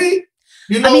 2 pick.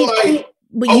 You know,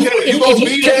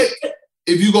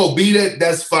 if you gonna be that,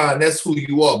 that's fine. That's who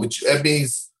you are. But that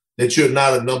means that you're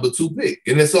not a number 2 pick,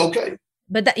 and it's okay.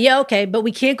 But okay. But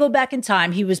we can't go back in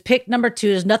time. He was picked number 2.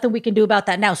 There's nothing we can do about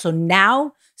that now. So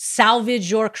now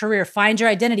salvage your career, find your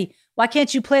identity. Why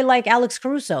can't you play like Alex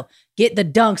Caruso? Get the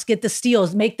dunks, get the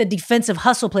steals, make the defensive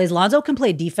hustle plays. Lonzo can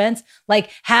play defense.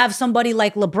 Like, have somebody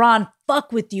like LeBron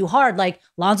fuck with you hard. Like,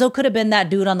 Lonzo could have been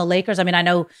that dude on the Lakers. I mean, I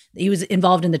know he was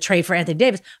involved in the trade for Anthony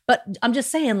Davis, but I'm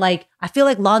just saying, like, I feel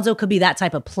like Lonzo could be that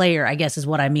type of player, I guess is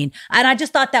what I mean. And I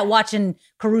just thought that watching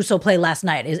Caruso play last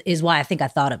night is why I think I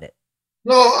thought of it.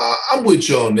 No, I'm with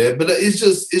you on that, but it's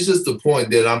just the point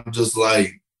that I'm just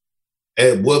like,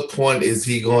 at what point is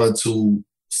he going to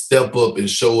step up and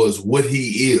show us what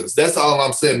he is? That's all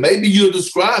I'm saying. Maybe you're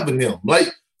describing him. Like,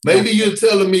 maybe you're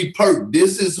telling me, Perk,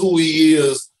 this is who he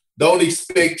is. Don't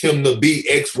expect him to be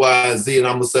X, Y, Z. And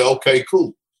I'm going to say, okay,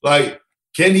 cool. Like,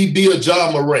 can he be a Ja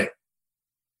Morant?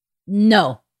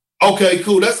 No. Okay,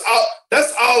 cool. That's all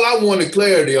I wanted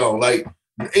clarity on. Like,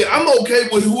 I'm okay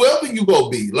with whoever you go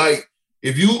be. Like,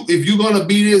 if you're gonna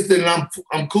be this, then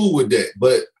I'm cool with that.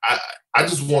 But I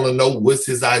just want to know what's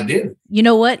his identity. You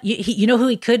know what? You know who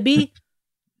he could be?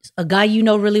 A guy you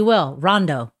know really well,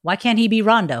 Rondo. Why can't he be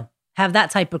Rondo? Have that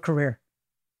type of career.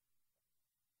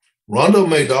 Rondo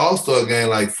made the All-Star game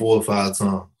like 4 or 5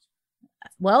 times.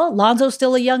 Well, Lonzo's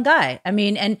still a young guy. I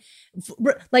mean, and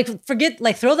forget,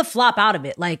 like, throw the flop out of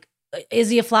it. Like, is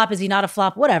he a flop? Is he not a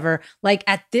flop? Whatever. Like,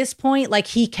 at this point, like,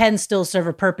 he can still serve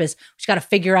a purpose. We just got to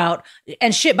figure out.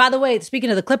 And shit, by the way, speaking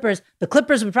of the Clippers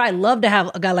would probably love to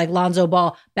have a guy like Lonzo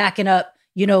Ball backing up,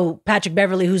 you know, Patrick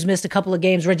Beverley, who's missed a couple of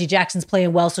games. Reggie Jackson's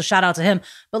playing well, so shout out to him.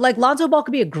 But, like, Lonzo Ball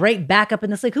could be a great backup in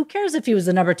this league. Who cares if he was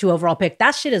the number 2 overall pick?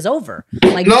 That shit is over.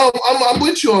 Like, no, I'm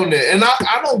with you on that. And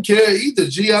I don't care either,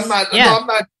 G. I'm not. Yeah. No, I'm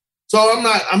not. So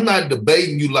I'm not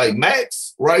debating you like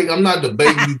Max, right? I'm not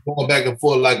debating you going back and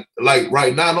forth like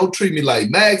right now. Don't treat me like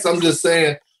Max. I'm just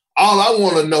saying all I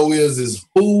want to know is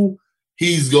who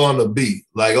he's gonna be.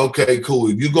 Like, okay, cool.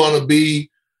 If you're gonna be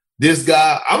this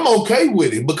guy, I'm okay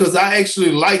with it because I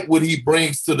actually like what he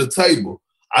brings to the table.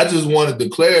 I just wanted the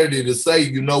clarity to say,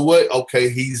 you know what?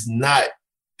 Okay, he's not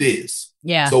this.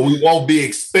 Yeah. So we won't be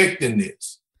expecting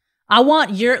this. I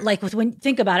want your, like, when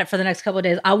think about it for the next couple of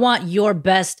days, I want your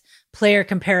best player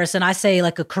comparison. I say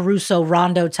like a Caruso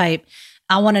Rondo type.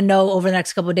 I want to know over the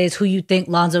next couple of days who you think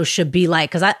Lonzo should be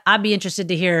like, because I'd be interested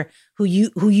to hear who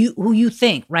you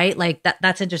think, right? Like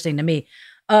that's interesting to me.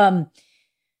 And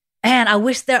I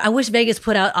wish Vegas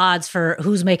put out odds for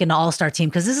who's making the All-Star team,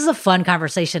 because this is a fun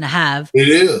conversation to have. It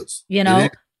is. You know,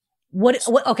 what?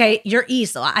 Okay, your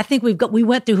East. I think we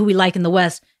went through who we like in the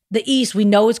West. The East, we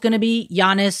know it's going to be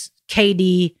Giannis,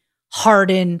 KD,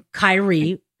 Harden,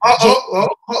 Kyrie. G,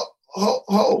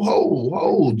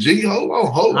 hold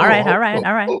on. All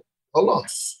right. Hold on.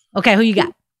 Okay, who you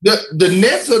got? The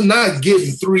Nets are not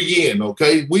getting 3 in,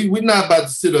 okay? We're not about to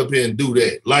sit up here and do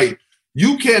that. Like,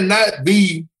 you cannot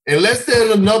be, unless they're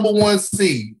the number 1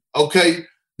 seed, okay,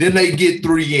 then they get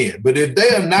 3 in. But if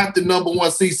they are not the number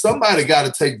 1 seed, somebody got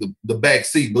to take the back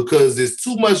seat, because there's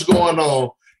too much going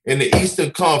on in the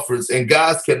Eastern Conference and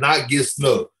guys cannot get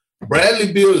snubbed.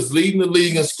 Bradley Beal is leading the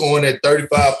league and scoring at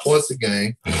 35 points a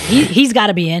game. He's got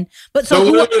to be in. But so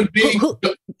Joel,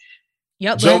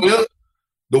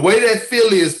 the way that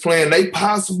Philly is playing, they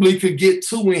possibly could get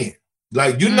 2 in.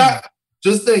 Like, you're not,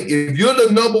 just think, if you're the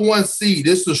number 1 seed,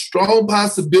 it's a strong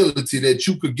possibility that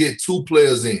you could get 2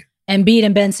 players in. Embiid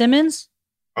and Ben Simmons?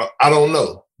 I don't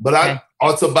know. But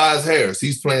or Tobias Harris,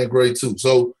 he's playing great too.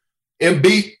 So,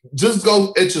 Embiid, just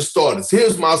go at your starters.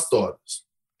 Here's my starters.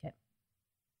 Okay.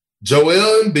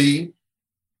 Joel Embiid,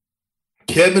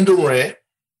 Kevin Durant,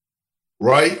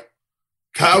 right?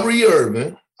 Kyrie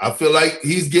Irving. I feel like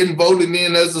he's getting voted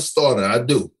in as a starter. I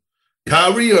do.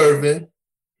 Kyrie Irving,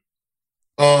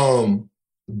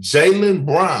 Jaylen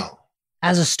Brown.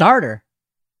 As a starter.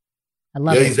 I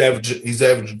love it. He's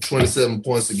averaging 27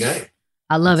 points a game.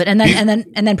 I love it. And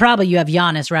then probably you have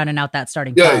Giannis rounding out that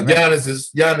starting five, right?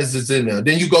 Giannis is in there.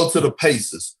 Then you go to the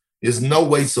Pacers. There's no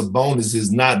way Sabonis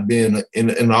has not been in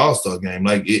the All-Star game.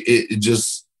 Like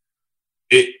it's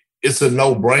a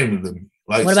no-brainer to me.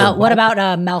 Like, what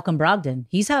about Malcolm Brogdon?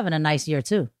 He's having a nice year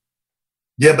too.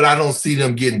 Yeah, but I don't see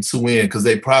them getting 2 in, because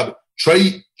they probably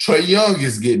Trae Young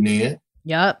is getting in.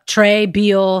 Yep, Trae,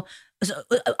 Beal. So,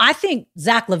 I think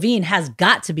Zach LaVine has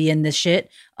got to be in this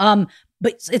shit. But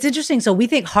it's interesting. So we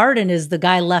think Harden is the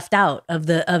guy left out of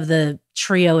the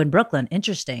trio in Brooklyn.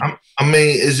 Interesting. I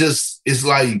mean, it's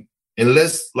like,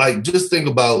 unless, like, just think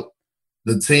about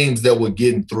the teams that were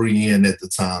getting 3 in at the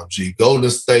time.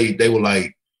 Golden State, they were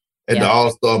like, at the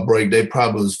All-Star break, they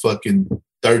probably was fucking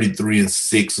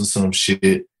 33-6 or some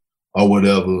shit or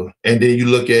whatever. And then you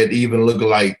look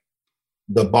like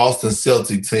the Boston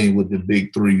Celtic team with the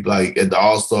big 3, like at the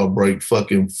All-Star break,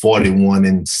 fucking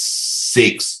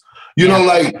 41-6. You know,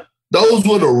 like, those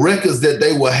were the records that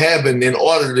they were having in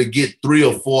order to get 3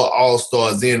 or 4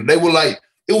 All-Stars in. They were like,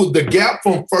 it was the gap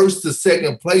from first to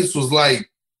second place was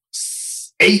like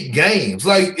 8 games.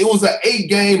 Like it was an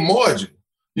 8-game margin.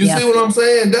 You see what I'm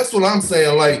saying? That's what I'm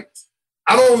saying. Like,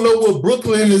 I don't know what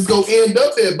Brooklyn is going to end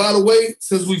up at. By the way,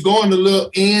 since we're going a little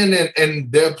in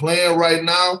and they're playing right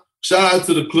now, shout out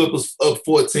to the Clippers up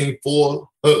 14-4.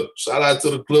 Shout out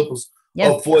to the Clippers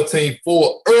up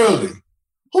 14-4 early.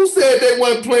 Who said they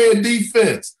weren't playing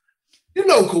defense? You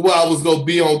know Kawhi was going to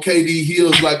be on KD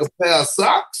heels like a pair of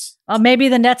socks. Maybe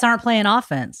the Nets aren't playing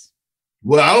offense.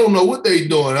 Well, I don't know what they're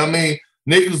doing. I mean,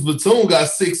 Nicholas Batum got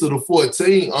 6 of the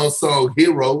 14, unsung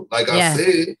hero, like I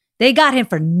said. They got him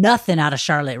for nothing out of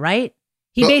Charlotte, right?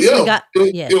 He basically got...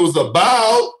 It was a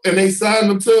buyout, and they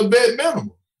signed him to a vet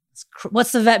minimum.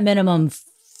 What's the vet minimum?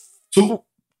 2.5?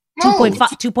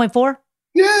 2.4?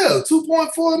 Yeah,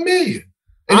 $2.4 million.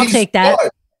 And I'll take that.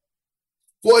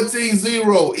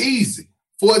 14-0, easy.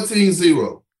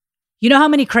 14-0. You know how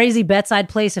many crazy bets I'd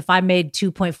place if I made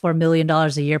 $2.4 million a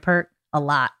year, Perk? A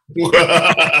lot.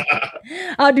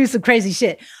 I'll do some crazy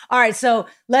shit. All right, so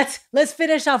let's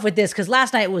finish off with this because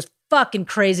last night was fucking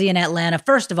crazy in Atlanta.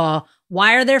 First of all,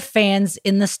 why are there fans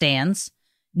in the stands?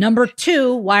 Number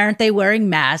 2, why aren't they wearing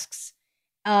masks?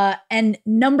 And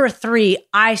number 3,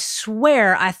 I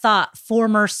swear I thought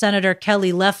former Senator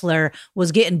Kelly Loeffler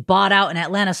was getting bought out in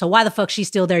Atlanta. So why the fuck she's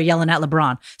still there yelling at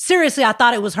LeBron? Seriously, I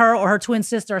thought it was her or her twin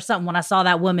sister or something when I saw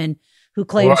that woman who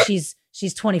claims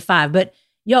she's 25. But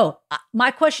yo,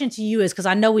 my question to you is, because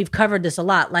I know we've covered this a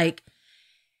lot, like,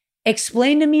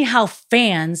 explain to me how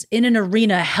fans in an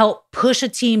arena help push a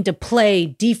team to play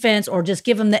defense or just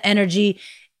give them the energy.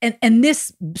 And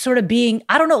this sort of being,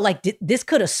 I don't know, like this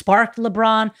could have sparked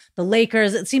LeBron, the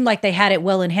Lakers. It seemed like they had it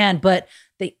well in hand, but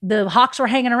the Hawks were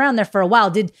hanging around there for a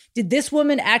while. Did this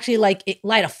woman actually light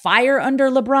a fire under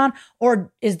LeBron?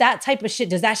 Or is that type of shit,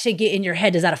 does that shit get in your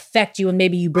head? Does that affect you and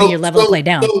maybe you bring your level of play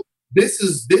down? So this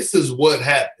is what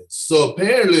happened. So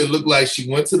apparently it looked like she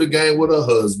went to the game with her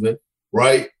husband,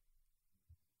 right?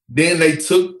 Then they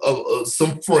took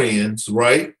some friends,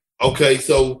 right? Okay,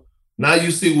 so now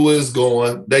you see where it's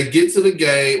going. They get to the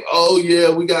game. Oh, yeah,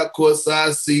 we got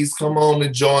courtside seats. Come on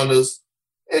and join us.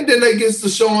 And then they get to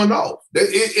showing off.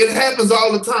 It happens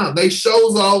all the time. They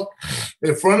shows off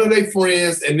in front of their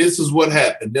friends, and this is what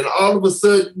happened. Then all of a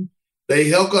sudden, they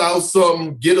help out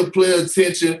something, get a player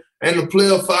attention, and the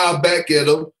player fire back at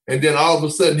them. And then all of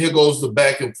a sudden, here goes the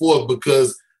back and forth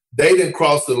because they didn't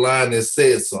cross the line and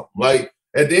said something. Like,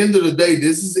 at the end of the day,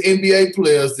 this is NBA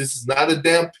players. This is not a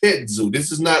damn pet zoo.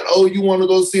 This is not, oh, you want to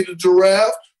go see the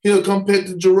giraffe? Here, come pet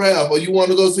the giraffe. Or you want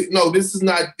to go see... No, this is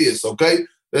not this, okay?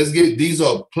 These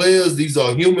are players. These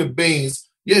are human beings.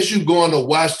 Yes, you're going to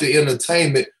watch the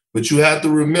entertainment, but you have to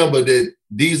remember that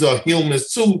these are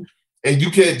humans too, and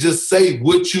you can't just say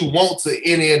what you want to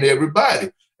any and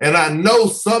everybody. And I know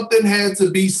something had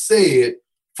to be said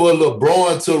for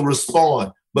LeBron to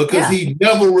respond because he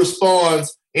never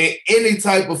responds in any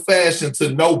type of fashion to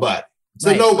nobody.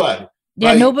 Nobody.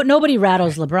 Yeah, nobody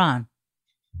rattles LeBron.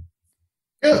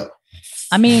 Yeah.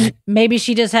 I mean, maybe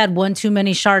she just had one too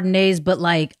many Chardonnays, but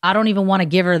like, I don't even want to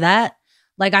give her that.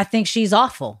 Like, I think she's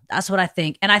awful. That's what I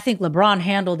think. And I think LeBron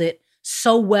handled it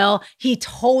so well. He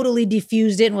totally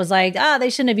diffused it and was like, they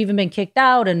shouldn't have even been kicked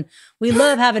out. And we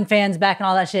love having fans back and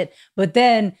all that shit. But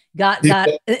then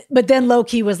but then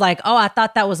low-key was like, oh, I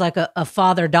thought that was like a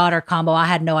father-daughter combo. I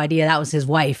had no idea that was his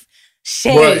wife.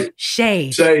 Shade.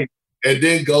 And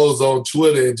then goes on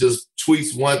Twitter and just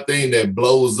tweets one thing that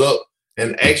blows up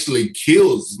and actually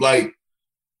killed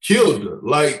her.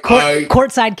 Like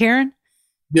courtside Karen?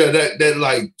 Yeah, that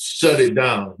like shut it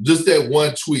down. Just that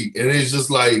one tweet. And it's just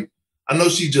like, I know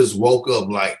she just woke up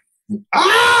like,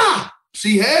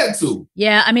 she had to.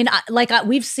 Yeah, I mean,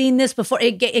 we've seen this before.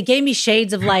 It gave me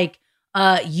shades of like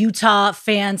Utah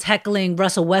fans heckling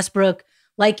Russell Westbrook.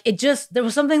 Like there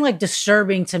was something like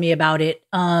disturbing to me about it.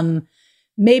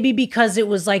 Maybe because it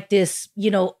was like this,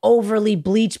 overly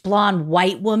bleach blonde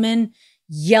white woman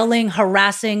yelling,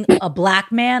 harassing a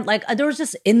black man. Like there was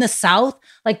just in the South,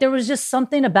 like there was just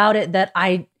something about it that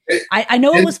I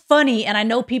know it was funny and I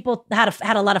know people had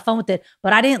a lot of fun with it,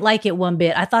 but I didn't like it one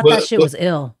bit. I thought that shit was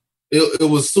ill. It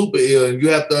was super ill. And you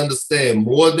have to understand,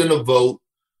 more than a vote,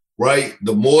 right?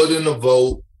 The more than a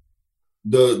vote,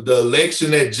 the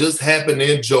election that just happened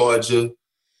in Georgia,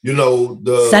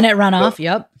 the Senate runoff.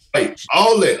 Yep. Right.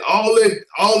 All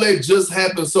that just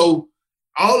happened. So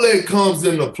all that comes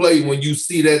into play when you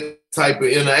see that type of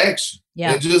interaction.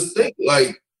 Yeah. And just think,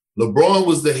 like, LeBron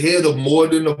was the head of more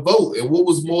than a vote. And what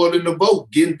was more than a vote?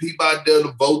 Getting people out there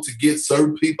to vote to get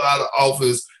certain people out of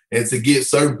office and to get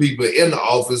certain people in the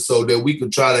office so that we can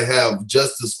try to have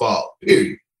justice for all,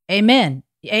 period. Amen.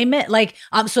 Like,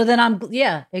 so then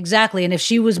yeah, exactly. And if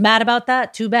she was mad about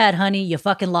that, too bad, honey, you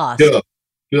fucking lost. Yeah.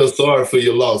 Feel sorry for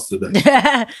your loss today.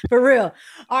 For real.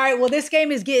 All right. Well, this game,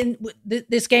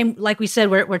 like we said,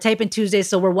 we're taping Tuesday,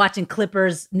 so we're watching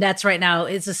Clippers Nets right now.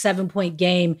 It's a 7-point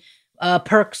game.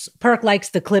 Perk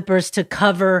likes the Clippers to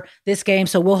cover this game,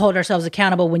 so we'll hold ourselves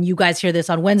accountable when you guys hear this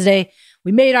on Wednesday.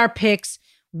 We made our picks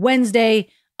Wednesday.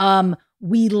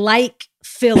 We like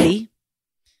Philly.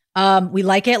 We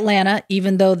like Atlanta,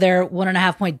 even though they're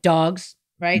 1.5-point dogs,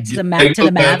 right? To the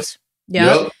Mavs.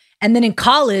 Yeah. Yep. And then in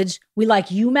college, we like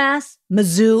UMass,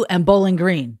 Mizzou, and Bowling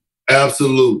Green.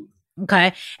 Absolutely.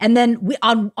 Okay. And then we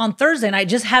on Thursday night,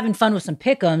 just having fun with some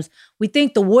pick'ems, we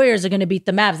think the Warriors are going to beat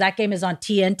the Mavs. That game is on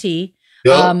TNT.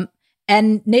 Yep.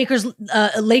 And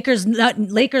Lakers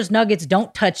Nuggets,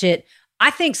 don't touch it.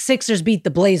 I think Sixers beat the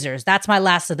Blazers. That's my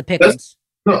last of the pick'ems.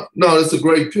 No, that's a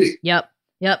great pick. Yep.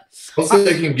 Don't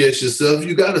second guess yourself.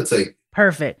 You got to take it.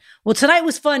 Perfect. Well, tonight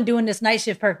was fun doing this night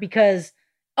shift, Perk, because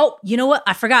you know what?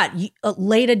 I forgot.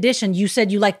 Late edition, you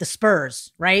said you like the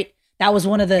Spurs, right? That was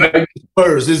one of the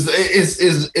Spurs.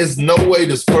 Is no way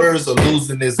the Spurs are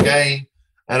losing this game,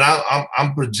 and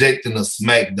I'm projecting a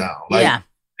smackdown.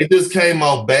 It just came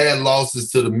off bad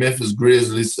losses to the Memphis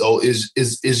Grizzlies, so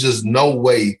it's just no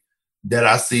way that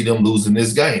I see them losing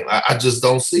this game. I just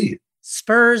don't see it.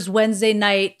 Spurs Wednesday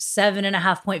night,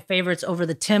 7.5-point favorites over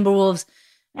the Timberwolves.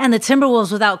 And the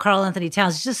Timberwolves without Karl Anthony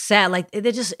Towns is just sad. Like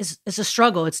it's a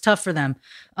struggle. It's tough for them.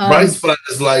 Bright spot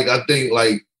is I think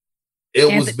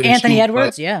Anthony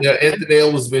Edwards. Yeah, Anthony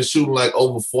Edwards been shooting like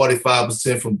over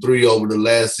 45% from three over the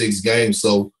last 6 games.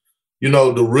 So,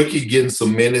 the rookie getting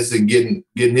some minutes and getting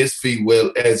his feet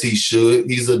well as he should.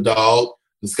 He's a dog.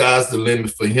 The sky's the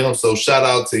limit for him. So shout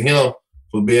out to him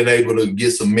for being able to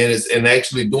get some minutes and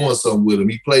actually doing something with him.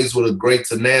 He plays with a great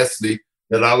tenacity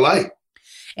that I like.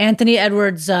 Anthony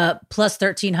Edwards, plus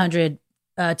 1,300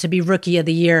 to be Rookie of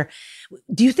the Year.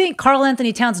 Do you think Karl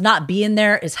Anthony Towns not being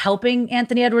there is helping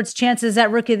Anthony Edwards' chances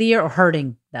at Rookie of the Year or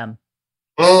hurting them?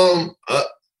 I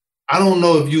don't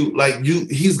know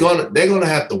if they're gonna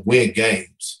have to win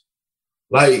games.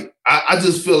 Like I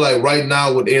just feel like right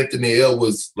now with Anthony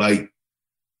Edwards, think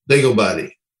about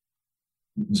it.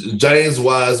 James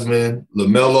Wiseman,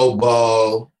 LaMelo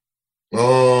Ball,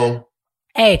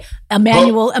 Hey,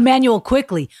 Emmanuel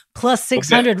Quickley, plus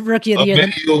 600 Rookie of the Year.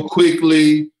 Emmanuel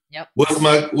Quickley. Yep.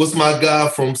 What's my guy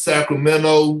from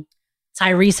Sacramento?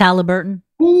 Tyrese Halliburton.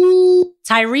 Ooh.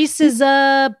 Tyrese is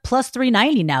plus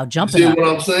 390 now, jumping up. You see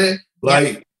what I'm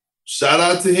saying? Shout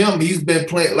out to him. He's been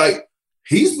playing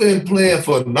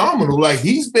phenomenal.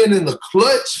 He's been in the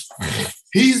clutch.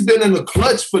 He's been in the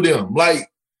clutch for them.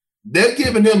 They're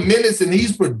giving him minutes and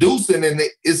he's producing and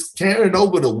it's carrying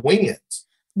over the wins.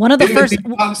 One of the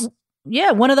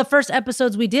first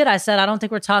episodes we did, I said, I don't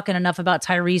think we're talking enough about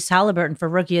Tyrese Halliburton for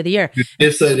Rookie of the Year. You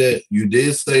did say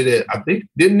that. I think,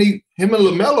 him and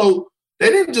LaMelo, they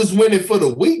didn't just win it for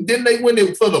the week. Didn't they win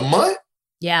it for the month?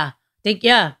 Yeah. They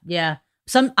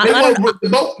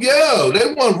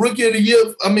won Rookie of the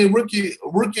Year. I mean, Rookie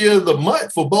of the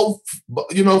month for both, for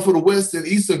the West and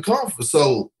Eastern Conference.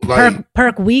 So,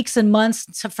 Perk weeks and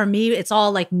months. For me, it's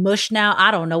all like mush now.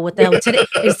 I don't know what the hell today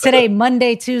is. Today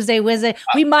Monday, Tuesday, Wednesday.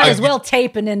 We might as well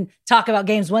tape and then talk about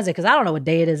games Wednesday because I don't know what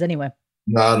day it is anyway.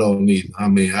 No, I don't need. I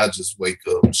mean, I just wake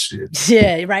up and shit.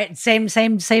 Yeah, right. Same.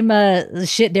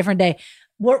 Shit, different day.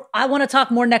 I want to talk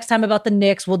more next time about the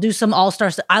Knicks. We'll do some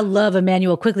all-stars. I love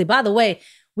Emmanuel Quickley. By the way,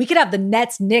 we could have the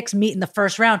Nets-Knicks meet in the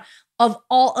first round. Of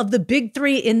all of the big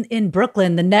three in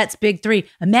Brooklyn, the Nets big three,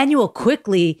 Emmanuel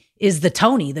Quickley is the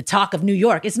Tony, the talk of New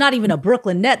York. It's not even a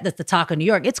Brooklyn Net that's the talk of New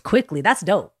York. It's Quickley. That's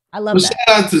dope. I love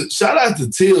that. Shout out to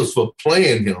Tibbs for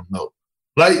playing him, though.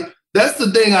 That's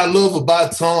the thing I love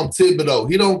about Tom Thibodeau.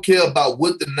 He don't care about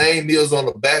what the name is on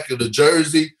the back of the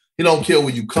jersey. He don't care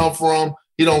where you come from.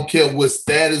 He don't care what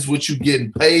status, what you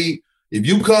getting paid. If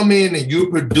you come in and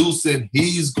you're producing,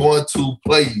 he's going to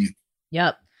play you.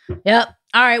 Yep.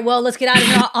 All right, well, let's get out of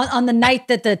here. On the night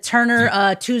that the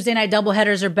Turner Tuesday night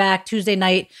doubleheaders are back, Tuesday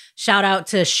night, shout out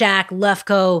to Shaq,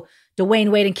 Lefko,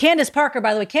 Dwayne Wade, and Candace Parker.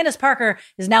 By the way, Candace Parker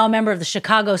is now a member of the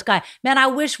Chicago Sky. Man, I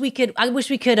wish we could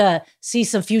see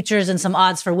some futures and some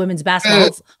odds for women's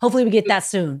basketball. Hopefully we get that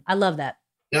soon. I love that.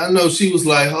 Yeah, I know she was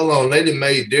like, hold on, they done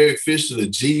made Derek Fisher the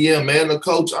GM and the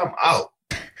coach. I'm out.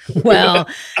 Well,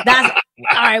 that's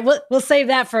all right. We'll save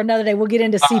that for another day. We'll get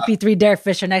into CP3 Derek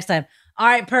Fisher next time. All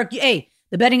right, Perk. Hey,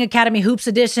 the Betting Academy Hoops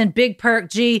Edition, Big Perk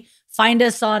G. Find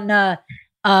us on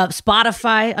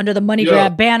Spotify under the Money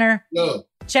Grab banner.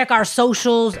 Check our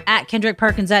socials at Kendrick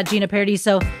Perkins, at Gina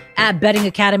Paradiso, at Betting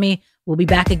Academy. We'll be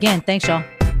back again. Thanks, y'all.